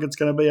looks like it's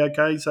going to be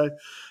okay. So,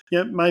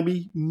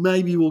 maybe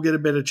we'll get a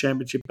better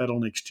championship battle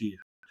next year.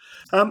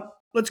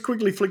 Let's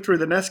quickly flick through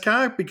the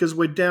NASCAR because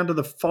we're down to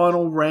the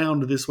final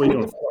round this week,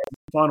 or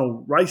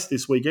final race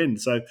this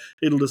weekend. So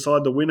it'll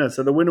decide the winner.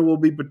 So the winner will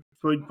be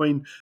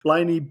between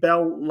Blaney,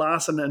 Bell,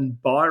 Larson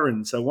and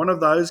Byron. So one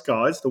of those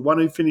guys, the one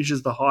who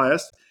finishes the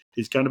highest,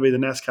 is going to be the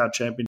NASCAR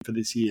champion for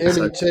this year. How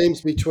many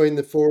teams between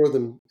the 4 of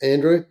them,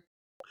 Andrew?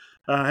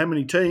 How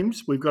many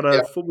teams? We've got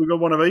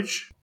one of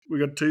each. We've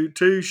got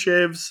two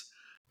Chevs,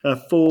 a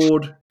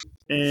Ford,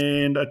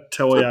 and a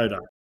Toyota.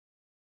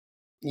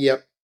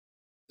 Yep.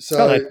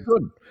 So that's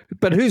good.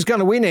 But who's going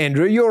to win,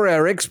 Andrew? You're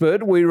our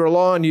expert. We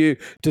rely on you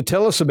to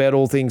tell us about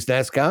all things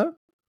NASCAR.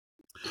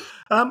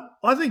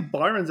 I think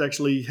Byron's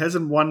actually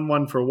hasn't won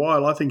one for a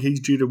while. I think he's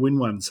due to win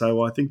one.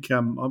 So I think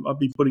I'll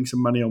be putting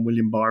some money on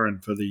William Byron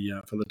for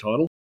the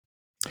title.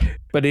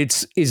 But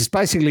it's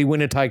basically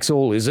winner takes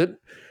all, is it?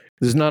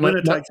 There's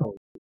winner takes all.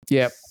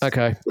 Yeah.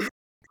 Okay.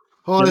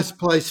 Highest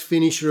place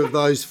finisher of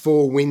those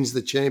 4 wins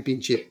the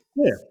championship.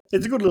 Yeah,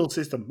 it's a good little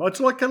system. It's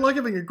like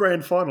having a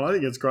grand final. I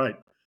think it's great.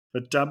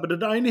 But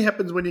it only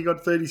happens when you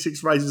got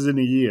 36 races in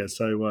a year,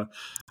 so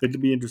it'll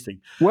be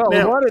interesting. Well,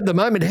 now, right at the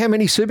moment, how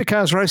many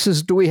Supercars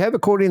races do we have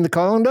according to the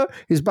calendar?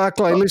 Is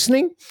Barclay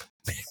listening?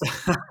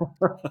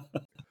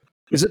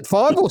 Is it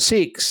 5 or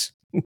 6?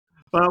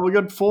 We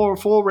got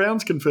four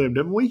rounds confirmed,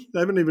 haven't we?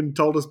 They haven't even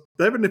told us.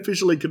 They haven't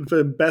officially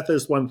confirmed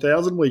Bathurst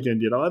 1000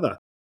 weekend yet either,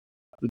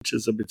 which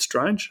is a bit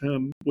strange.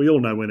 We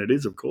all know when it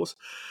is, of course.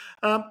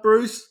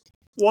 Bruce,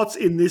 what's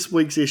in this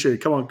week's issue?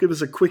 Come on, give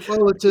us a quick...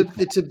 Well,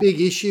 it's a big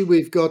issue.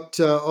 We've got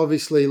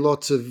obviously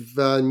lots of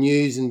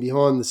news and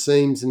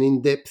behind-the-scenes and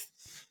in-depth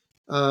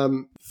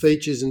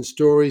features and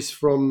stories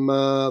from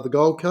the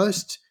Gold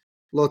Coast.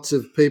 Lots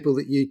of people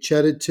that you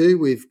chatted to.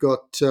 We've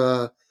got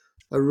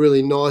a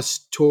really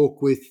nice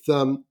talk with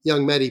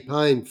young Matty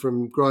Payne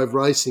from Grove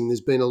Racing.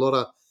 There's been a lot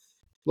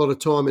of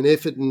time and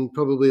effort and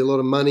probably a lot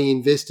of money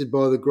invested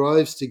by the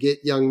Groves to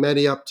get young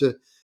Matty up to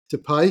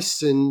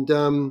pace,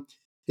 and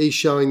he's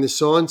showing the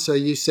signs. So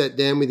you sat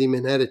down with him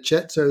and had a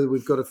chat. So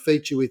we've got a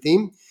feature with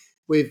him.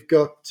 We've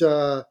got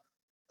a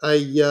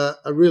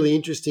really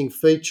interesting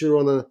feature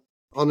on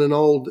an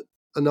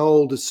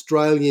old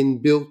Australian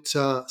built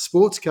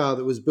sports car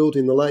that was built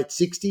in the late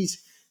 60s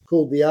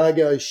called the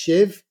Argo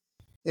Chev.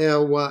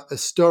 Our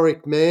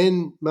historic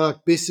man,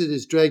 Mark Bissett,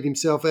 has dragged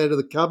himself out of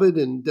the cupboard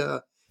and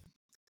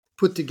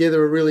put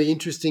together a really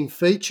interesting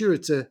feature.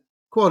 It's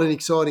quite an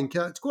exciting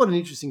car. It's quite an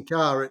interesting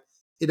car.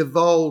 It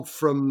evolved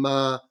from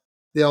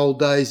the old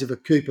days of a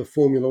Cooper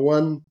Formula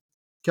One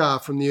car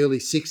from the early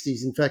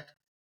 60s. In fact,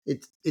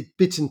 it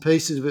bits and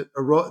pieces of it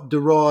are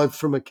derived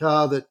from a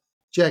car that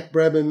Jack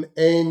Brabham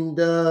and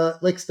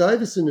Lex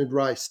Davison had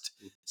raced.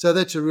 So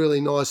that's a really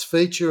nice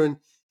feature. And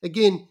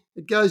again,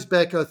 it goes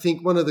back, I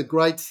think, one of the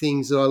great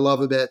things that I love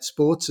about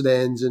sports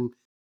sedans and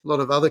a lot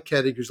of other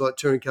categories like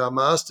Touring Car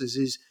Masters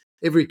is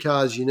every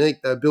car is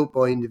unique. They're built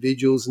by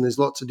individuals and there's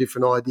lots of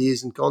different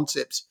ideas and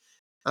concepts,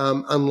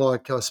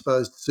 unlike, I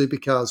suppose,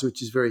 supercars,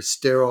 which is very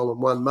sterile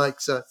and one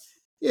make. So,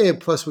 yeah,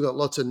 plus we've got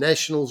lots of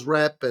nationals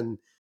wrap and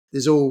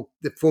there's all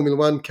the Formula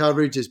One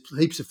coverage. There's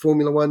heaps of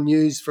Formula One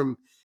news from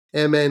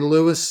our man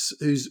Lewis,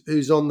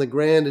 who's on the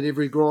ground at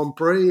every Grand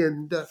Prix,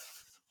 and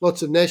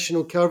lots of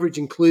national coverage,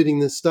 including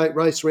the state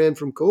race round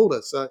from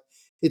Calder. So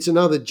it's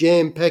another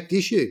jam-packed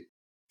issue.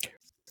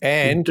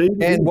 And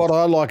what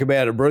I like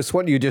about it, Bruce,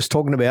 what you're just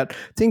talking about,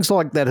 things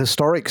like that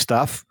historic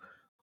stuff,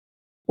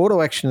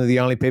 Auto Action are the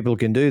only people who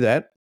can do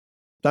that.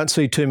 Don't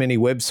see too many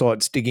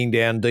websites digging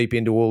down deep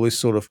into all this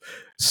sort of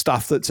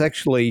stuff that's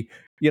actually,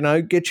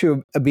 gets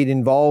you a bit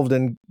involved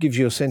and gives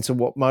you a sense of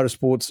what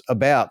motorsport's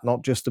about,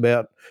 not just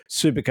about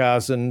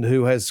supercars and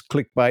who has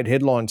clickbait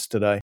headlines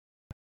today.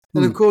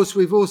 And, of course,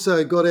 we've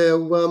also got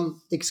our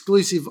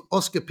exclusive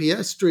Oscar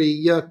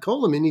Piastri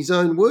column in his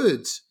own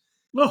words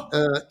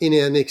in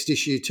our next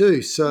issue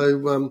too.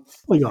 So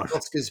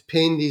Oscar's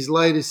penned his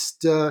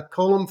latest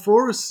column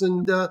for us,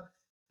 and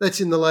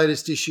that's in the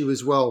latest issue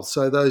as well.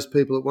 So those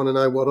people that want to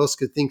know what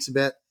Oscar thinks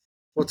about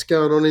what's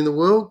going on in the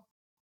world,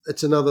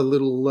 it's another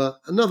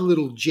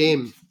little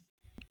gem.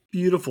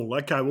 Beautiful.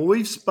 Okay, well,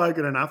 we've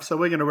spoken enough, so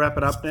we're going to wrap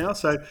it up now.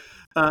 So,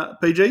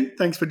 PG,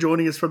 thanks for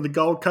joining us from the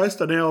Gold Coast.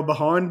 An hour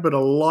behind, but a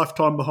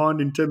lifetime behind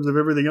in terms of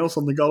everything else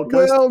on the Gold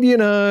Coast.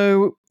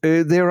 Well,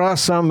 there are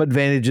some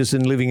advantages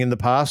in living in the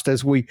past,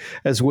 as we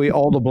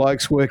older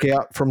blokes work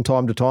out from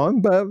time to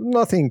time, but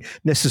nothing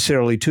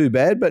necessarily too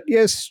bad. But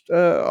yes,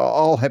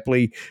 I'll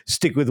happily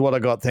stick with what I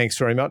got. Thanks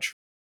very much.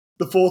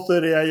 The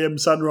 4:30 a.m.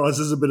 sunrise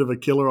is a bit of a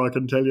killer, I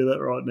can tell you that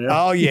right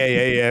now. Oh,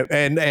 yeah.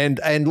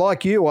 And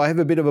like you, I have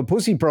a bit of a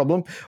pussy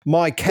problem.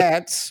 My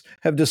cats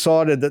have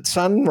decided that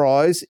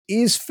sunrise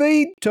is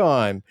feed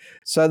time.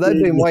 So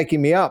they've been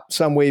waking me up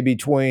somewhere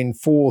between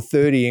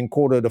 4:30 and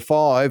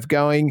 4:45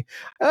 going,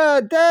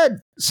 Dad,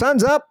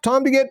 sun's up,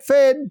 time to get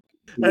fed.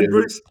 And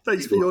Bruce,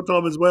 thanks for your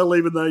time as well,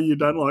 even though you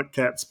don't like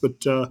cats,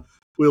 but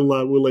we'll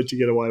let you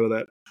get away with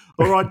that.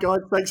 All right, guys,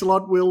 thanks a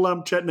lot.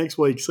 We'll chat next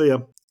week. See ya.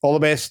 All the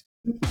best.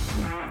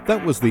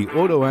 That was the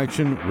Auto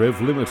Action Rev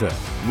Limiter.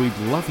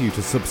 We'd love you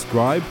to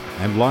subscribe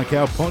and like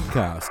our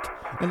podcast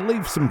and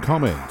leave some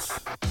comments.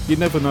 You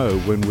never know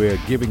when we're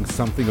giving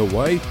something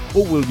away,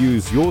 or we'll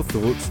use your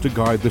thoughts to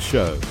guide the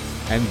show.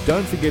 And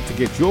don't forget to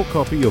get your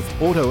copy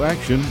of Auto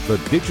Action, the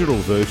digital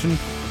version.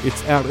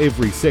 It's out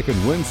every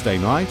second Wednesday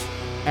night,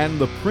 and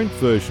the print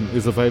version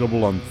is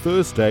available on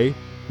Thursday,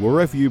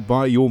 wherever you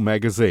buy your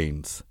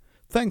magazines.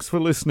 Thanks for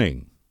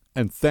listening,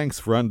 and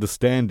thanks for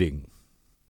understanding.